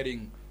of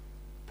creating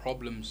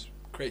problems,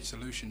 create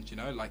solutions, you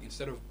know? Like,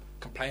 instead of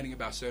complaining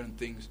about certain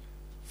things,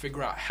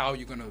 figure out how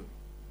you're going to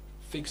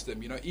fix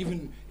them, you know?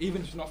 Even if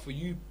it's not for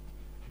you,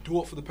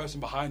 do it for the person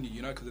behind you,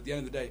 you know? Because at the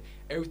end of the day,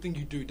 everything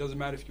you do, doesn't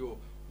matter if you're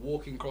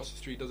walking across the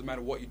street, doesn't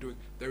matter what you're doing,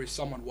 there is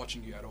someone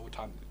watching you at all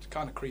times. It's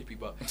kind of creepy,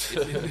 but it's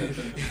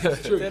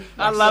true.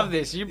 I love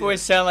this. You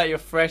boys sound like you're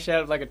fresh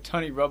out of like a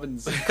Tony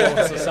Robbins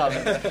course or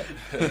something.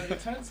 in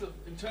terms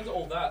of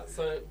all that,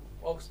 so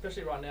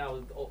especially right now,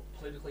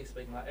 politically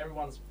speaking, like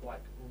everyone's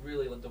like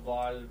really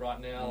divided right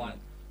now. Like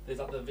there's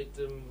like the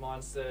victim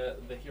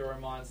mindset, the hero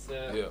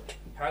mindset. Yeah.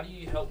 How do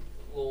you help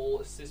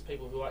or assist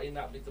people who are in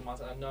that victim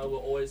mindset? I know we're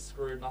always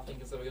screwed, nothing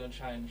is ever going to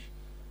change.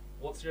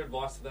 What's your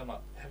advice to them?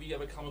 Like, have you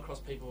ever come across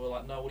people who are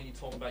like, no, what are you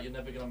talking about? You're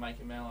never going to make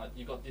it, man. Like,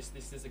 you got this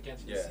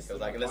against you. Yeah,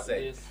 because like let's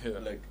say,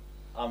 look,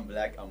 I'm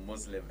black, I'm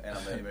Muslim, and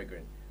I'm an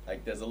immigrant.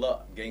 Like, there's a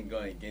lot going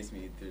against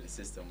me through the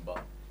system,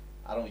 but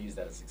I don't use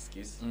that as an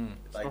excuse.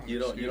 Like, you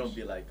don't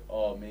be like,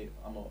 oh, mate,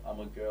 I'm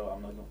a girl,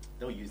 I'm not.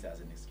 Don't use that as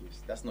an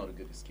excuse. That's not a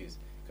good excuse,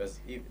 because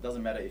it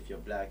doesn't matter if you're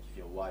black, if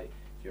you're white,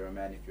 if you're a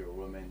man, if you're a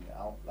woman.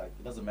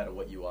 It doesn't matter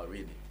what you are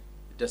really.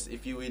 Just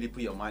if you really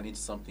put your mind into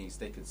something,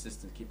 stay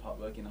consistent, keep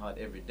working hard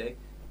every day,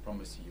 I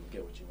promise you'll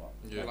get what you want.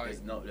 Yeah. Like,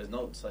 there's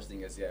no such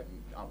thing as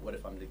what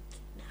if I'm the...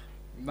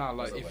 Nah,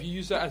 like if you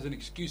use that as an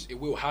excuse, it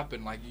will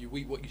happen. Like you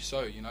eat what you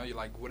sow, you know. You're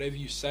like whatever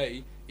you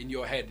say in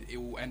your head, it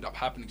will end up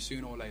happening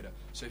sooner or later.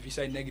 So if you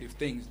say negative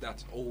things,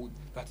 that's going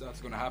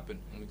to happen.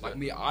 Exactly. Like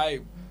me,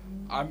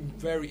 I'm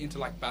very into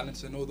like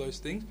balance and all those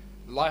things.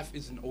 Life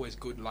isn't always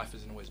good. Life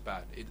isn't always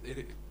bad.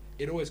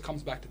 It always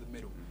comes back to the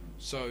middle.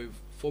 So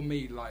for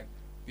me, like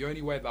the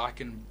only way that I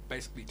can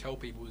basically tell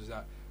people is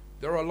that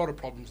there are a lot of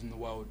problems in the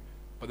world,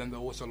 but then there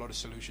are also a lot of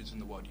solutions in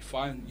the world. You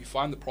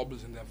find the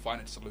problems and then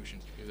find its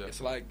solutions.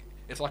 Exactly.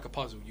 It's like a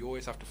puzzle. You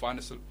always have to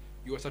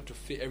you always have to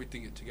fit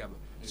everything together.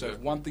 So if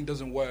Exactly. one thing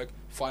doesn't work,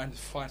 find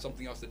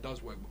something else that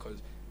does work, because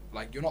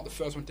like you're not the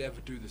first one to ever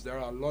do this. There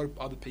are a lot of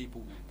other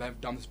people that have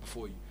done this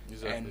before you,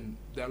 Exactly. and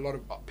there are a lot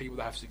of people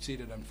that have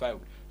succeeded and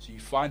failed. So you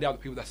find out the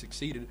people that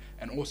succeeded,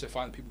 and also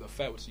find the people that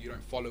failed. So you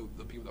don't follow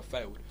the people that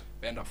failed,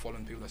 but end up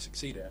following the people that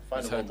succeeded. Yeah,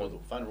 find a role Exactly.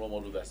 model. Find a role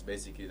model that's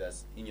basically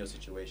that's in your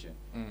situation.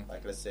 Mm.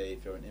 Like let's say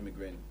if you're an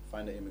immigrant,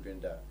 find an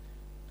immigrant that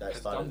Has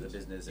started done the this.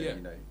 business Yeah.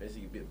 and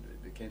basically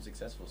became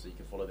successful, so you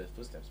can follow their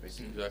footsteps.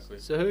 Basically. Exactly.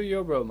 So who are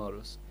your role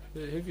models? Who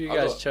have you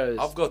guys chose?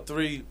 I've got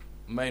 3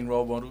 main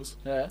role models.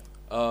 Yeah.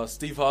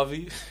 Steve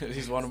Harvey,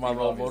 he's one of my Steve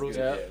role Harvey's models.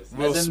 good, Yeah. yes.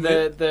 Will As in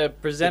Smith. the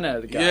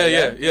presenter, the guy.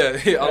 Yeah. I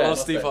Yeah, love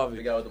mustache, Steve Harvey,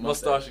 the guy with the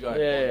mustache guy.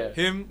 Yeah.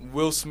 Him,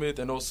 Will Smith,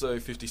 and also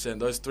 50 Cent.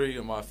 Those 3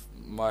 are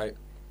my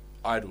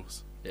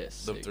idols.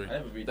 Yes. The 3. I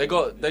never read They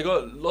them.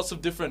 got lots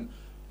of different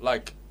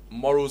like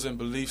morals and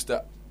beliefs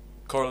that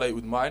correlate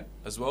with mine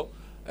as well.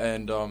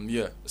 And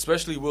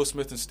especially Will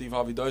Smith and Steve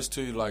Harvey. Those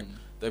 2 like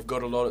they've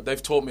got a lot.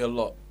 They've taught me a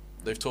lot.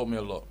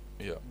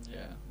 Yeah.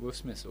 Yeah. Will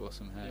Smith's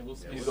awesome. Hey. Yeah, Will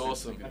Smith. He's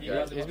awesome. Have you Yeah,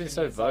 guys he's watched been him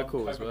so with,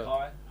 vocal as Cobra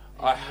well.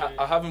 Kai?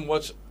 I haven't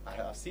watched.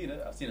 I've seen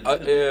it. I've seen it. Yeah,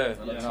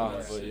 Not too no,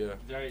 much. but yeah.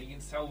 Very, you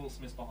can tell Will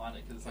Smith's behind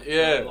it because it's like,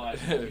 Yeah.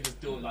 like you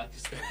just do it like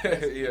just Yeah.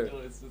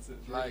 it's a really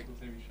Like- cool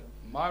TV show.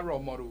 My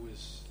role model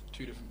is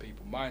 2 different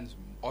people. Mine's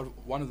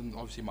one of them,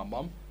 obviously my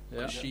mum.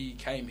 Yeah. She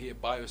came here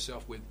by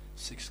herself with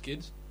 6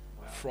 kids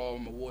Wow.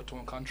 from a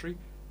war-torn country,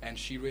 and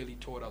she really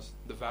taught us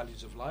the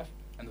values of life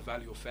and the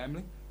value of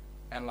family.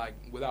 And like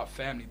without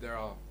family,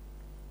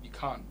 you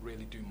can't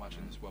really do much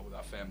in this world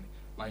without family.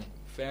 Like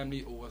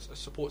family or a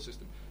support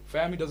system.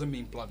 Family doesn't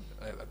mean blood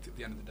at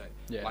the end of the day.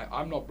 Yeah. Like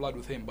I'm not blood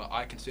with him, but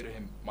I consider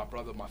him my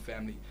brother, my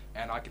family,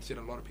 and I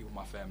consider a lot of people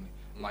my family.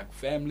 Like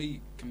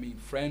family can mean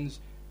friends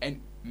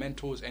and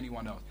mentors,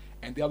 anyone else.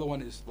 And the other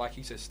one is, like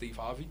he says, Steve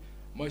Harvey,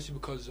 mostly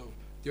because of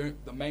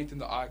the main thing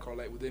that I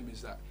correlate with him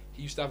is that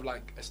he used to have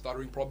like a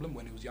stuttering problem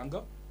when he was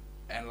younger,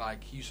 and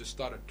like he used to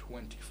stutter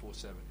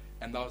 24/7.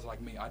 And that was like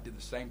me. I did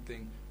the same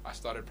thing. I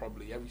stuttered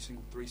probably every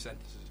single 3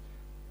 sentences,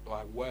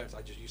 like words.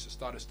 I just used to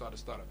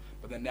stutter.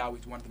 But then now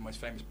he's one of the most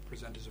famous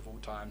presenters of all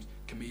times,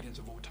 comedians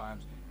of all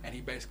times, and he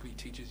basically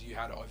teaches you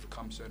how to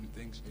overcome certain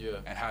things Yeah,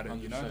 and how to,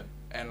 100%.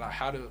 and like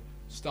how to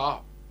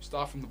start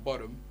from the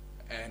bottom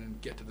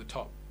and get to the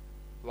top.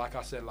 Like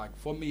I said, like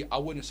for me, I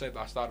wouldn't say that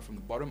I started from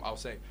the bottom. I'll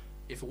say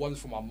if it wasn't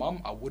for my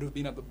mum, I would have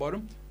been at the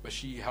bottom. But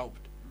she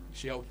helped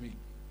me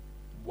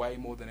way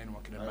more than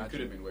anyone can imagine. It could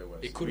have been way worse.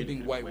 It could have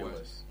been way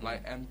worse.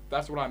 Like, and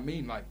that's what I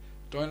mean. Like,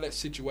 don't let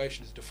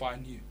situations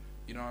define you.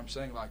 You know what I'm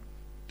saying? Like,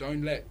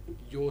 don't let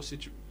your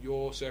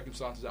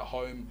circumstances at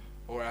home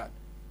or at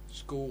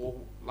school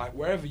or like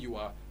wherever you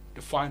are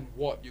define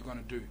what you're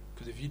gonna do.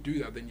 Because if you do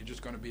that, then you're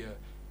just gonna be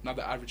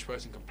another average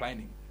person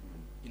complaining.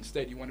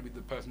 Instead, you want to be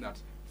the person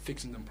that's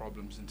fixing them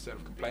problems instead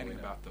of complaining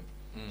about them.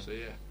 So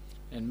yeah.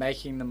 And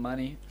making the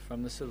money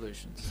from the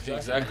solutions.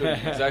 Exactly.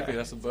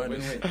 That's a bonus.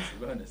 Win-win. It's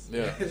a bonus.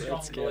 Yeah. Strong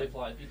That's belief,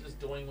 like if you're just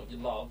doing what you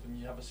love and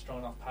you have a strong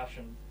enough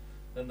passion,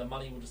 then the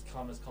money will just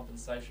come as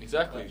compensation.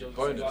 Exactly. Like,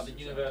 Bonus. like the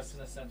universe,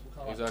 in a sense, will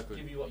kind of Exactly.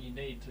 give you what you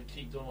need to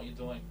keep doing what you're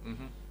doing.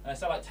 Mm-hmm. And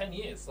so, like 10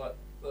 years, like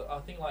I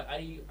think like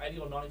 80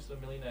 or 90%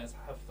 of millionaires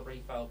have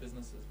 3 failed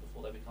businesses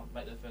before they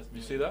make their first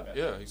You million. see that?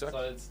 Yeah, exactly.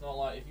 So it's not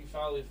like if you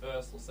fail your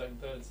first or second,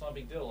 third, it's not a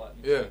big deal. Like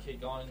you Yeah. just keep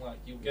going, like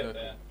you'll get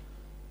Exactly. there.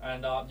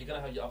 And you're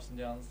gonna have your ups and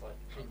downs. Like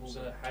people are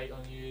gonna hate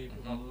on you,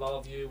 people are Mhm. gonna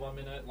love you 1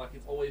 minute. Like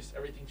it's always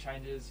everything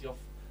changes. You're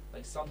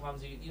like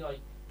sometimes you know,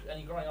 and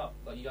you're growing up.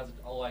 Like you guys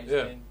are all age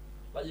Yeah. 10.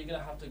 Like you're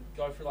gonna have to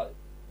go through like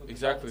the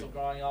Exactly. developments of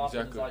growing up. And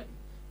Exactly. there's like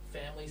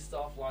family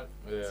stuff. Like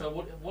Yeah. so,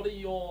 what are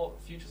your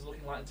futures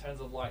looking like in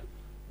terms of like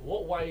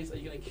what ways are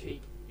you gonna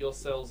keep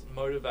yourselves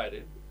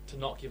motivated to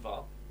not give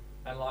up?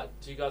 And like,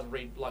 do you guys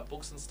read like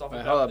books and stuff?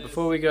 Wait, about hold on, this?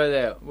 before we go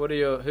there, who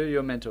are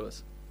your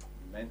mentors?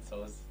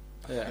 Mentors.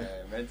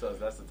 Yeah. Mentors.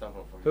 That's the tough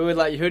one for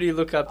me. Who do you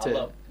look up I to?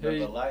 love Who the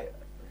you- light.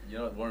 You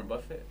know Warren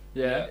Buffett.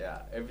 yeah.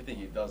 Yeah. Everything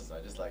he does,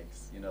 I just like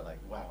like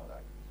wow,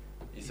 like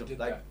He he did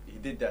like that. he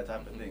did that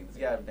type of thing. This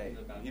guy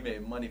he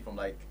made money from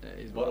like Yeah,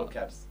 he's bottle wild.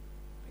 caps.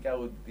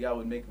 The guy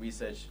would make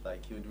research,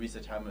 like he would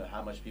research how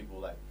much people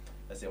like,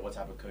 let's say what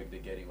type of Coke they're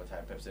getting, what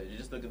type of Pepsi. You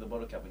just look at the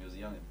bottle cap when he was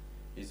young.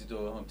 He used to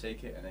go home,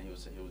 take it, and then he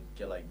would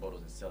get like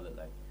bottles and sell it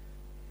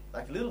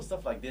like little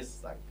stuff like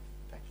this, like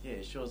yeah,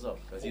 it shows up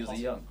because he was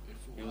young.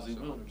 He was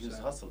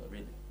a hustler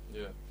really,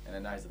 Yeah. and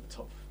then now he's at the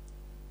top.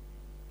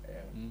 Yeah.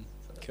 Mm,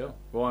 So that's cool. that.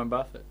 Warren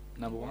Buffett,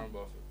 number one. Warren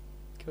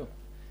Buffett. Cool.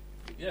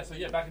 Yeah, so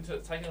back into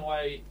taking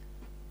away.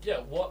 Yeah,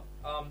 what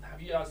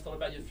have you guys thought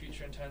about your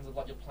future in terms of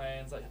like your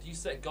plans? Like, do you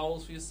set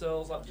goals for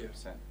yourselves? Like,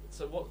 100%.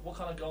 so what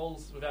kind of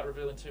goals, without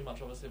revealing too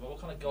much, obviously, but what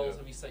kind of goals Yeah.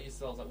 have you set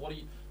yourselves? Like, do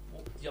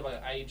you have like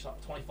an age?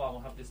 Like 25, I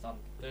want to have this done.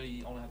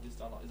 30, I want to have this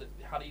done.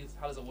 Like,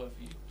 how does it work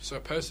for you? So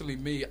personally,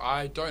 me,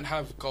 I don't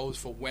have goals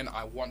for when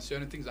I want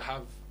certain things. I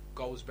have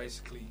goals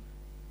basically.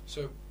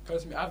 So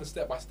personally, I have a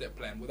step-by-step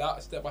plan. Without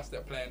a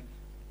step-by-step plan,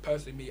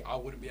 personally, me, I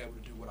wouldn't be able to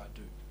do what I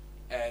do.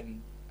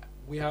 And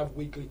we have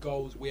weekly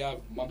goals, we have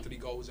monthly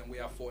goals, and we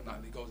have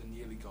fortnightly goals and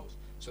yearly goals.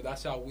 So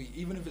that's how we,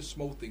 even if it's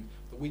small things,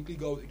 the weekly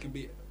goals, it can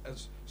be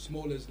as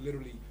small as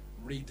literally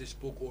read this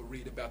book or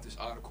read about this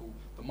article.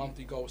 The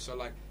monthly goals, so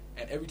like,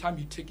 and every time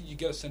you tick it, you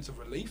get a sense of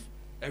relief.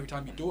 Every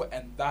time you do it,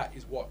 and that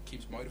is what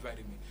keeps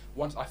motivating me.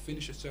 Once I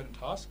finish a certain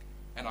task,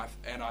 and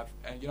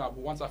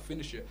once I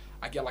finish it,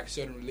 I get like a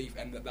certain relief,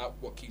 and that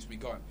what keeps me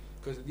going.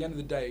 Because at the end of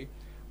the day,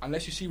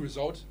 unless you see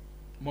results,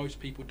 most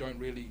people don't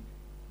really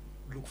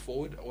look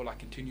forward or like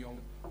continue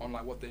on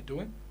like what they're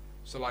doing.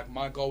 So like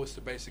my goal is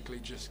to basically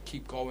just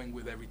keep going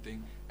with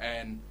everything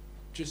and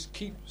just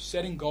keep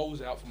setting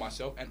goals out for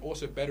myself, and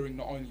also bettering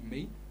not only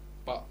me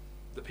but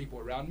the people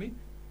around me.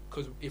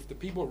 Because if the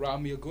people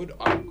around me are good,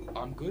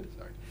 I'm good.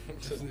 Sorry.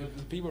 So if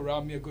the people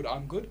around me are good,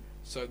 I'm good.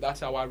 So that's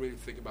how I really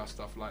think about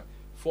stuff. Like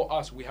for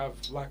us, we have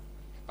like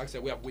I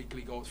said, we have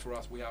weekly goals for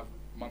us. We have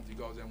monthly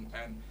goals, and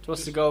So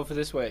what's the goal for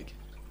this week?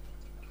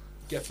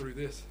 Get through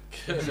this.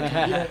 This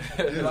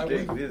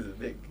is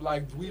big.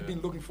 Like we've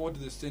been looking forward to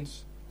this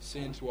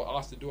since we were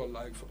asked to do it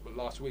like for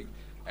last week,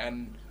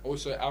 and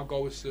also our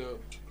goal is to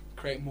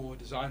create more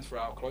designs for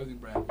our clothing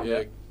brand.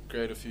 Yeah,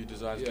 create a few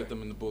designs, get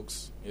them in the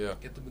books. Yeah,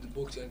 get them in the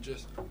books, and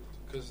just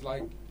because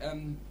like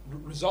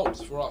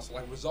results for us,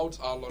 like results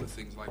are a lot of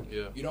things. Like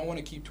you don't want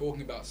to keep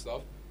talking about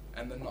stuff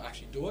and then not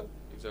actually do it.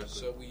 Exactly.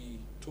 So we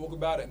talk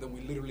about it and then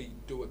we literally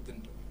do it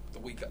the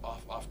week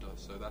after.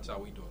 So that's how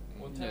we do it.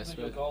 Well, in terms of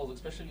your goals,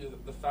 especially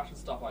the fashion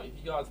stuff, like if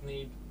you guys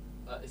need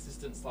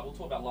assistance, like we'll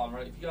talk about Lime,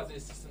 right? If you guys need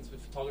assistance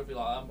with photography,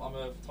 like I'm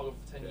a photographer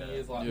for 10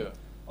 years, like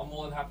I'm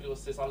more than happy to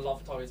assist. I love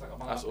photography, it's like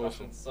my That's passion.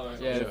 awesome. So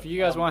if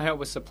you guys want help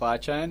with supply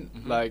chain,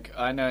 like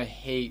I know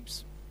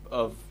heaps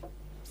of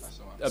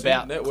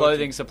about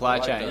clothing supply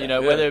chain. You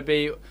know, whether it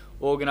be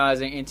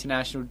organising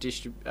international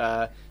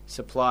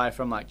supply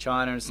from like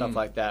China and stuff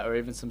like that, or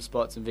even some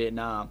spots in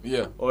Vietnam.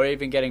 Or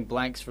even getting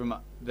blanks from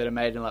that are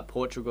made in like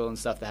Portugal and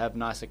stuff that have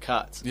nicer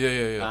cuts.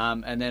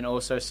 And then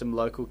also some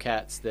local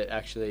cats that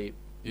actually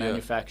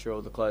manufacture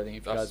all the clothing.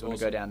 If you guys want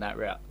to go down that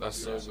route, that's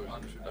so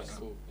that's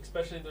cool.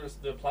 Especially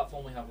the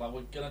platform we have. Like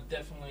we're gonna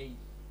definitely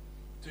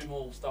do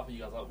more stuff with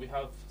you guys. Like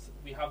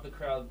we have the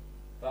crowd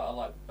that are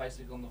like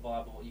basically on the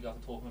vibe of what you guys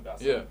are talking about.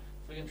 So if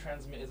we can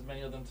transmit as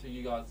many of them to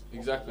you guys.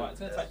 Exactly. Like, it's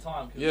going to take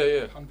time.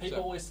 People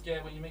are always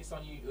scared when you meet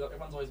someone.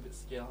 Everyone's always a bit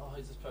scared. Oh,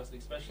 who's this person?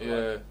 Especially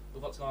like,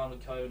 with what's going on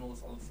with COVID and all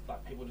this other stuff.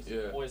 Like, people just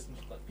always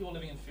like, people are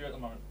living in fear at the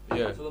moment.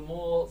 So the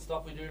more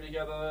stuff we do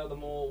together, the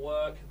more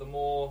work, the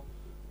more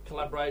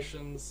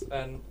collaborations,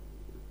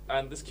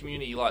 and this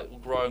community like will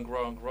grow and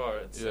grow and grow.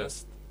 It's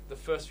just the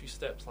first few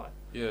steps. Like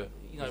you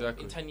know,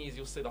 in 10 years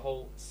you'll see the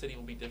whole city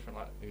will be different.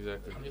 Like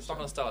it's not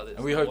going to start like this.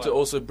 And we hope to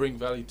also bring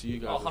value to you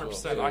guys.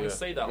 100%. I can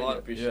see that. Really like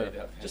appreciate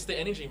that. just the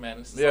energy, man.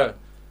 It's just like,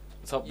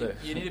 it's up there.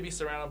 You need to be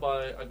surrounded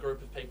by a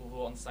group of people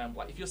who are on the same.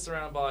 Like if you're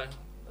surrounded by,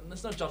 and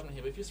there's no judgment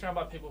here, but if you're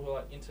surrounded by people who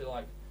are like into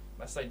like,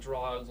 let's say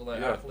drugs or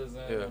like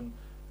alcoholism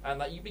and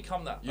that you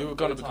become that. You're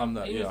gonna become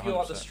that. Even if you're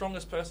like the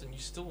strongest person, you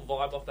still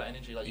vibe off that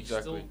energy. Like you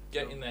still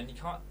get in there, and you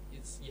can't.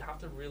 You have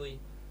to really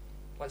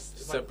like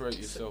separate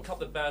yourself. Cut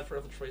the bad fruit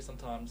of the tree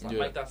sometimes. Like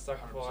make that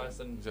sacrifice, 100%.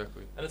 and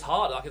it's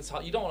hard. Like it's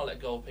hard. You don't want to let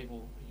go of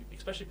people,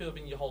 especially people who've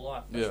been your whole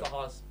life. That's the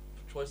hardest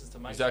choices to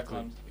make.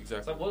 Sometimes.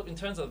 So what, in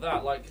terms of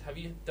that, like, have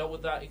you dealt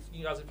with that?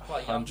 You guys are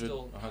quite young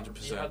still.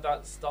 100%. You had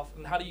that stuff,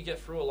 and how do you get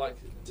through it? Like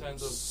in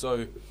terms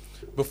of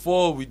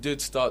before we did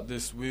start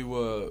this, we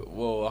were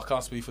I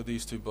can't speak for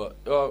these two, but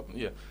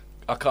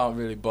I can't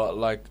really. But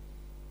like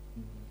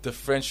the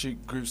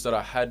friendship groups that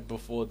I had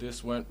before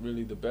this weren't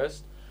really the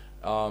best.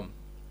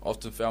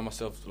 Often found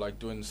myself like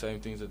doing the same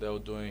things that they were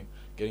doing,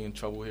 getting in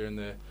trouble here and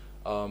there.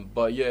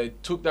 But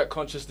it took that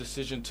conscious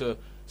decision to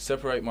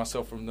separate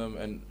myself from them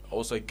and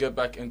also get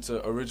back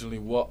into originally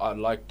what I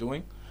like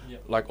doing,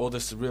 like all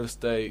this real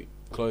estate,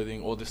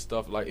 clothing, all this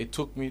stuff. Like it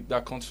took me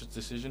that conscious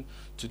decision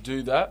to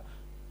do that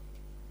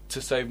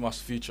to save my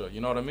future.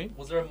 You know what I mean?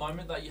 Was there a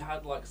moment that you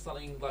had like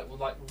something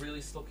like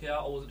really stuck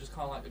out, or was it just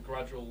kind of like a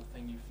gradual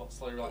thing you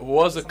slowly like? It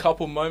was a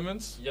couple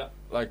moments.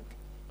 Like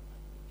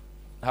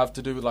have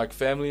to do with like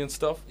family and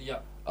stuff.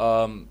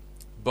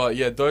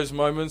 But those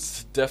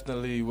moments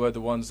definitely were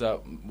the ones that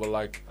were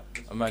like,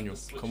 Emmanuel,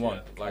 come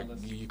on, like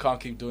you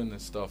can't keep doing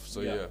this stuff.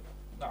 So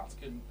no, it's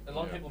good. A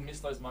lot of people miss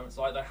those moments.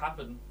 Like they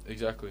happen,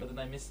 but then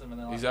they miss them,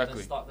 and then like,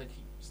 they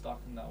keep stuck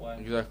in that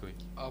way.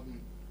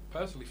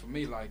 Personally, for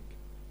me,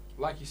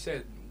 like you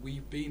said,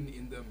 we've been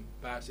in them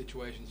bad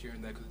situations here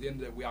and there. Because at the end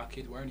of the day, we are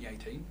kids. We're only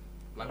 18.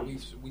 Like we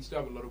still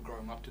have a lot of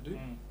growing up to do.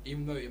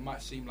 Even though it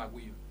might seem like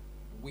we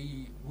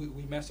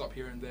mess up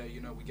here and there.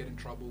 You know, we get in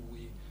trouble.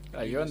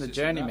 You're on the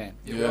journey, man.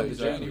 We're on the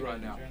journey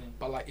right now.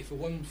 But like, if it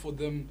wasn't for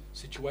them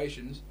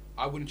situations,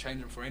 I wouldn't change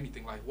them for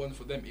anything. Like, if it wasn't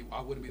for them,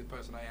 I wouldn't be the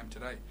person I am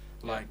today.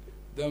 Like,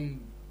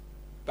 them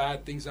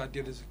bad things I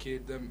did as a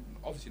kid, them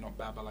obviously not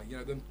bad, but like, you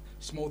know, them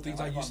small things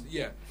I used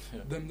to,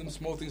 them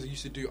small things I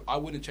used to do, I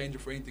wouldn't change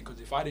it for anything. Because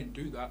if I didn't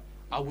do that,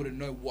 I wouldn't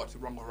know what's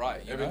wrong or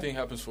right. Everything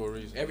happens for a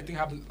reason. Everything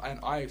happens, and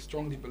I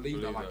strongly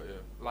believe that.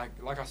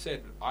 Like I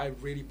said, I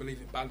really believe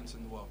in balance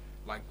in the world.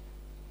 Like,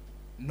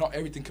 not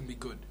everything can be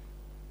good.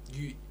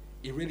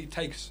 it really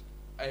takes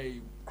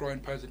a grown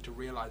person to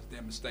realize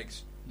their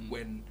mistakes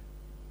when,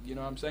 you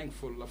know what I'm saying,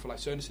 for like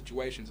certain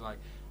situations, like,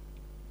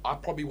 I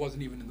probably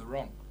wasn't even in the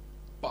wrong,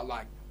 but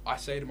like, I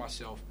say to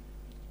myself,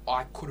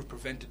 I could have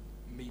prevented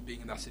me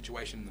being in that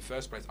situation in the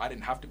first place. I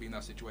didn't have to be in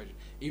that situation,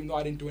 even though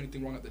I didn't do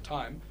anything wrong at the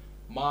time.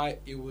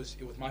 It was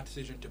my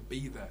decision to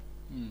be there.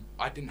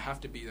 I didn't have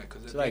to be there,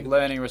 because it's like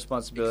learning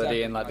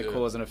responsibility and like the Yeah.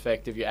 cause and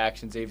effect of your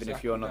actions, even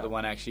if you're not the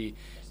one actually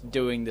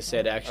doing the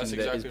said action That's that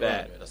is exactly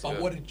bad. right.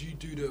 But what did you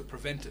do to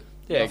prevent it?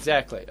 Yeah,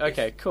 exactly.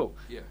 Okay, cool.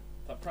 Yeah.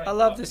 I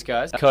love this,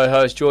 guys.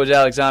 Co-host George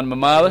Alexander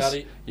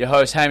Mamalis, your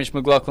host Hamish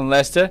McLaughlin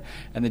Lester,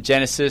 and the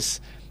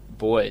Genesis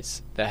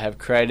boys that have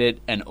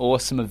created an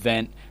awesome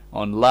event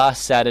on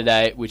last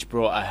Saturday, which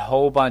brought a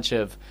whole bunch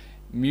of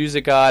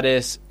music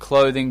artists,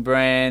 clothing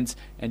brands,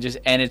 and just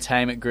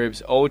entertainment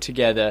groups all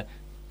together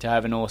to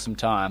have an awesome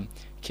time,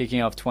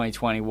 kicking off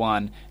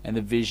 2021 and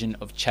the vision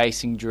of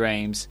chasing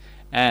dreams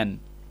and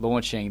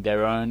launching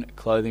their own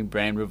clothing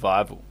brand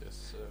Revival.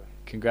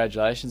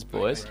 Congratulations,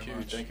 boys.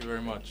 Thank you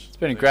very much. It's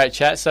been a great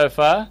chat so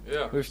far.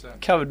 Yeah. We've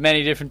covered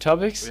many different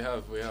topics. We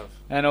have.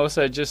 And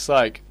also just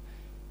like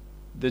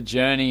the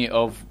journey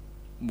of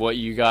what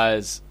you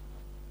guys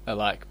are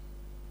like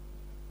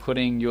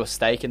putting your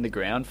stake in the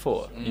ground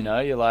for. You know,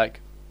 you're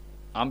like,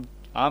 I'm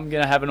going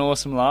to have an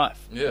awesome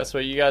life. Yeah. That's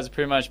what you guys have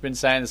pretty much been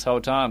saying this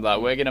whole time. Like,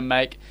 we're going to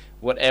make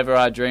whatever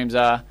our dreams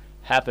are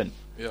happen.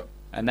 Yeah.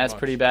 And that's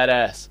pretty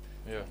badass.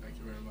 Yeah. Thank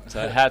you very much.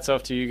 So hats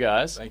off to you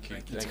guys. Thank you.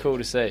 It's cool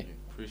to see.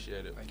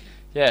 Appreciate it.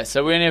 Yeah,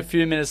 so we only have a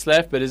few minutes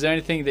left, but is there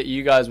anything that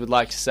you guys would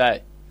like to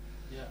say?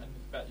 Yeah, and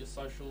about your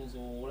socials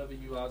or whatever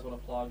you guys want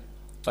to plug.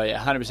 Oh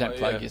yeah, 100% plug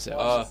yeah. Go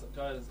yourself.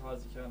 as high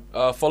as you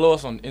can. Follow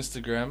us on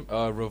Instagram,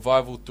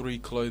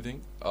 Revival3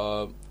 Clothing.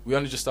 We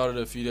only just started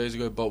it a few days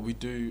ago, but we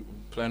do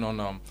plan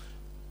on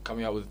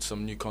coming out with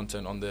some new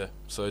content on there.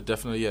 So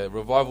definitely,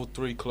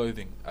 Revival3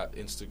 Clothing on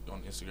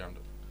Instagram.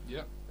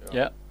 Yeah.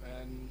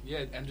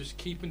 And just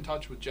keep in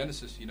touch with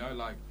Genesis. You know,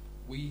 like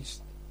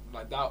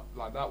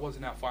that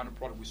wasn't our final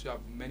product. We still have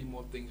many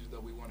more things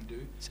that we want to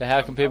do. So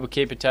how can people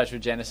keep in touch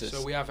with Genesis?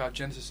 So we have our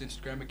Genesis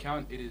Instagram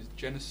account. It is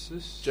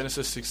Genesis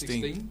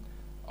 16.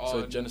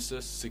 So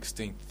Genesis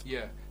 16th.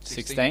 Yeah,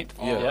 16th.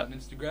 On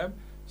Instagram.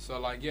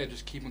 So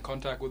just keep in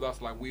contact with us.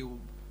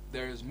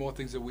 There is more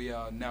things that we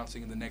are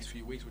announcing in the next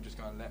few weeks. We're just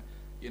gonna let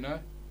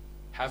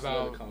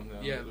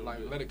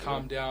let it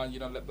calm down.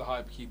 Let the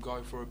hype keep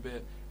going for a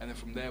bit, and then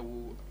from there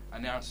we'll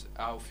announce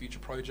our future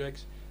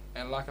projects.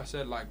 And like I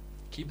said,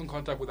 keep in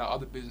contact with our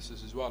other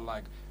businesses as well,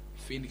 like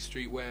Phoenix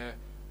Streetwear,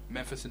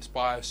 Memphis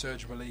Inspire,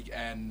 Surge Malik,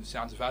 and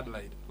Sounds of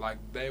Adelaide.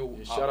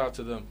 Shout out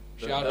to them.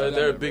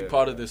 They're a big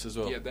part of this as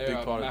well. Yeah, they're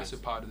a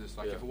massive part of this.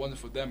 If it wasn't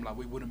for them,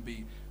 we wouldn't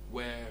be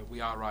where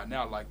we are right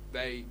now.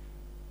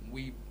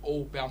 We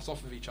all bounce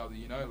off of each other,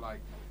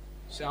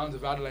 Sounds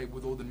of Adelaide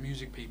with all the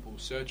music people,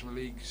 Surge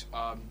Malik's,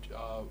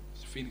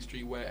 Phoenix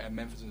Streetwear, and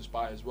Memphis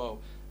Inspire as well.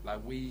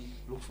 We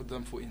look for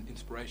them for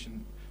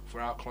inspiration for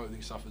our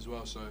clothing stuff as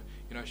well. So,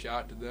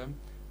 shout out to them.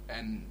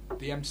 And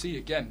the MC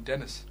again,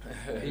 Dennis.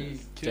 He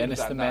killed Dennis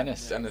that the night.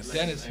 Menace.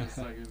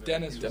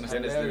 Dennis was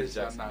hilarious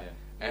that Jackson, night.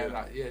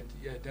 yeah.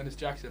 And Dennis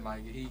Jackson,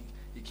 he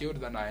killed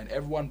it that night. And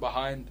everyone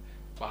behind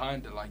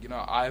it,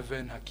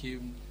 Ivan,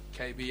 Hakeem,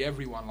 KB,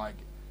 everyone,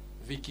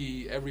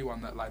 Vicky,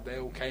 everyone that they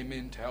all came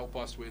in to help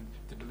us with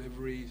the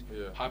deliveries,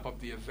 hype up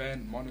the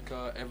event,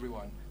 Monica,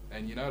 everyone.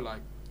 And if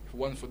it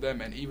wasn't for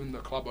them, and even the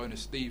club owner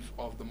Steve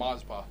of the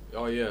Mars Bar.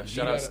 Oh yeah,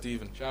 shout out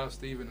Steven.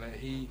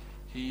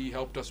 He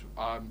helped us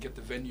get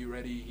the venue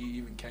ready. He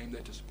even came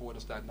there to support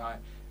us that night,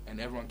 and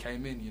everyone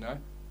came in,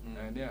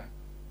 And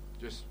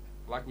just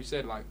like we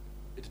said,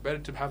 it's better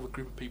to have a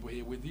group of people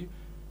here with you,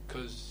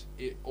 because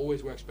it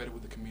always works better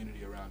with the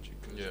community around you.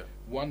 Because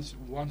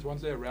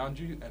once they're around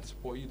you and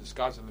support you, the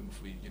sky's the limit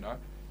for you,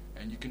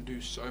 And you can do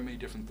so many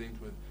different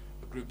things with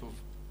a group of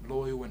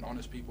loyal and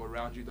honest people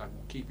around you that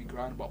will keep you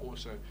grounded, but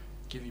also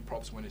give you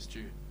props when it's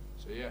due.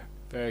 So yeah.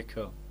 Very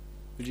cool.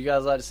 Would you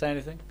guys like to say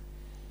anything?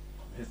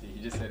 Basically,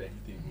 you just said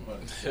everything we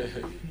wanted to say.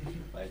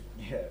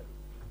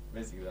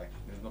 Basically,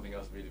 there's nothing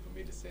else really for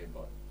me to say,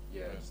 but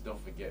just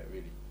don't forget,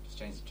 really, just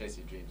chase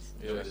your dreams.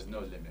 There's no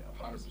limit. I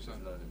promise you, there's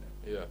no limit.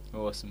 Yeah.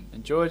 Awesome.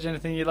 And George,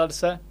 anything you'd like to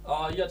say?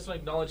 Just want to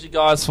acknowledge you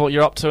guys for what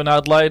you're up to in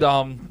Adelaide.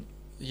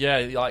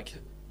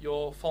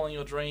 You're following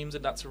your dreams,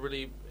 and that's a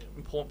really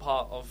important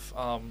part of,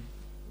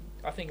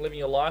 I think, living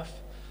your life.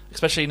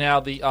 Especially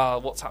now,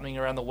 what's happening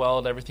around the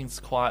world, everything's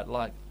quite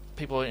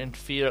people are in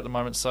fear at the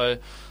moment. So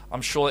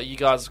I'm sure that you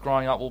guys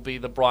growing up will be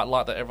the bright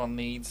light that everyone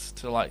needs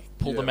to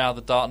pull them out of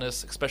the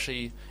darkness.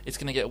 Especially, it's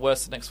going to get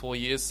worse the next 4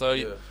 years.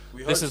 So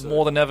this is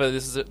more than ever.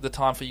 This is the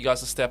time for you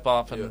guys to step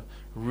up and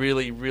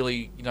really,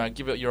 really,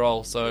 give it your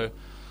all. So,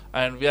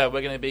 and we're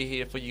going to be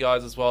here for you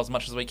guys as well, as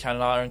much as we can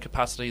in our own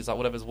capacities,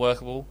 whatever's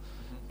workable.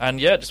 And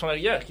just want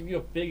to give you a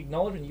big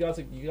acknowledgement. You guys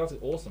are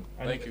awesome.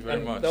 And, Thank you very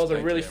much. That was a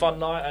really fun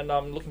night, and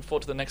I'm looking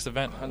forward to the next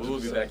event.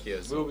 We'll be back here.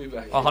 We'll be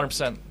back.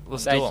 100%.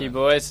 Thank you,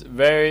 boys.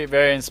 Very,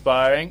 very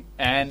inspiring,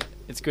 and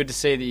it's good to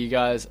see that you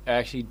guys are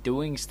actually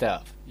doing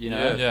stuff.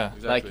 Yeah,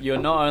 exactly. You're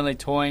not only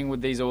toying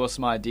with these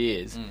awesome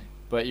ideas,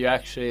 but you're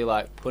actually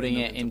like putting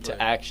it into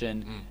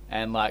action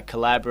and like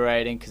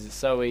collaborating, because it's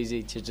so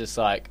easy to just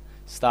like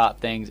start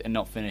things and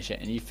not finish it,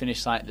 and you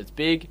finish something that's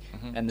big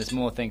and there's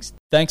more things.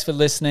 Thanks for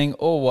listening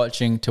or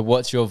watching to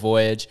What's Your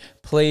Voyage.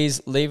 Please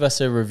leave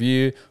us a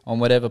review on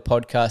whatever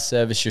podcast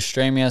service you're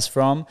streaming us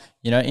from.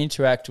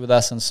 Interact with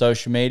us on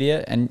social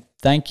media, and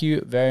thank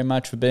you very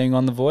much for being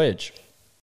on the voyage.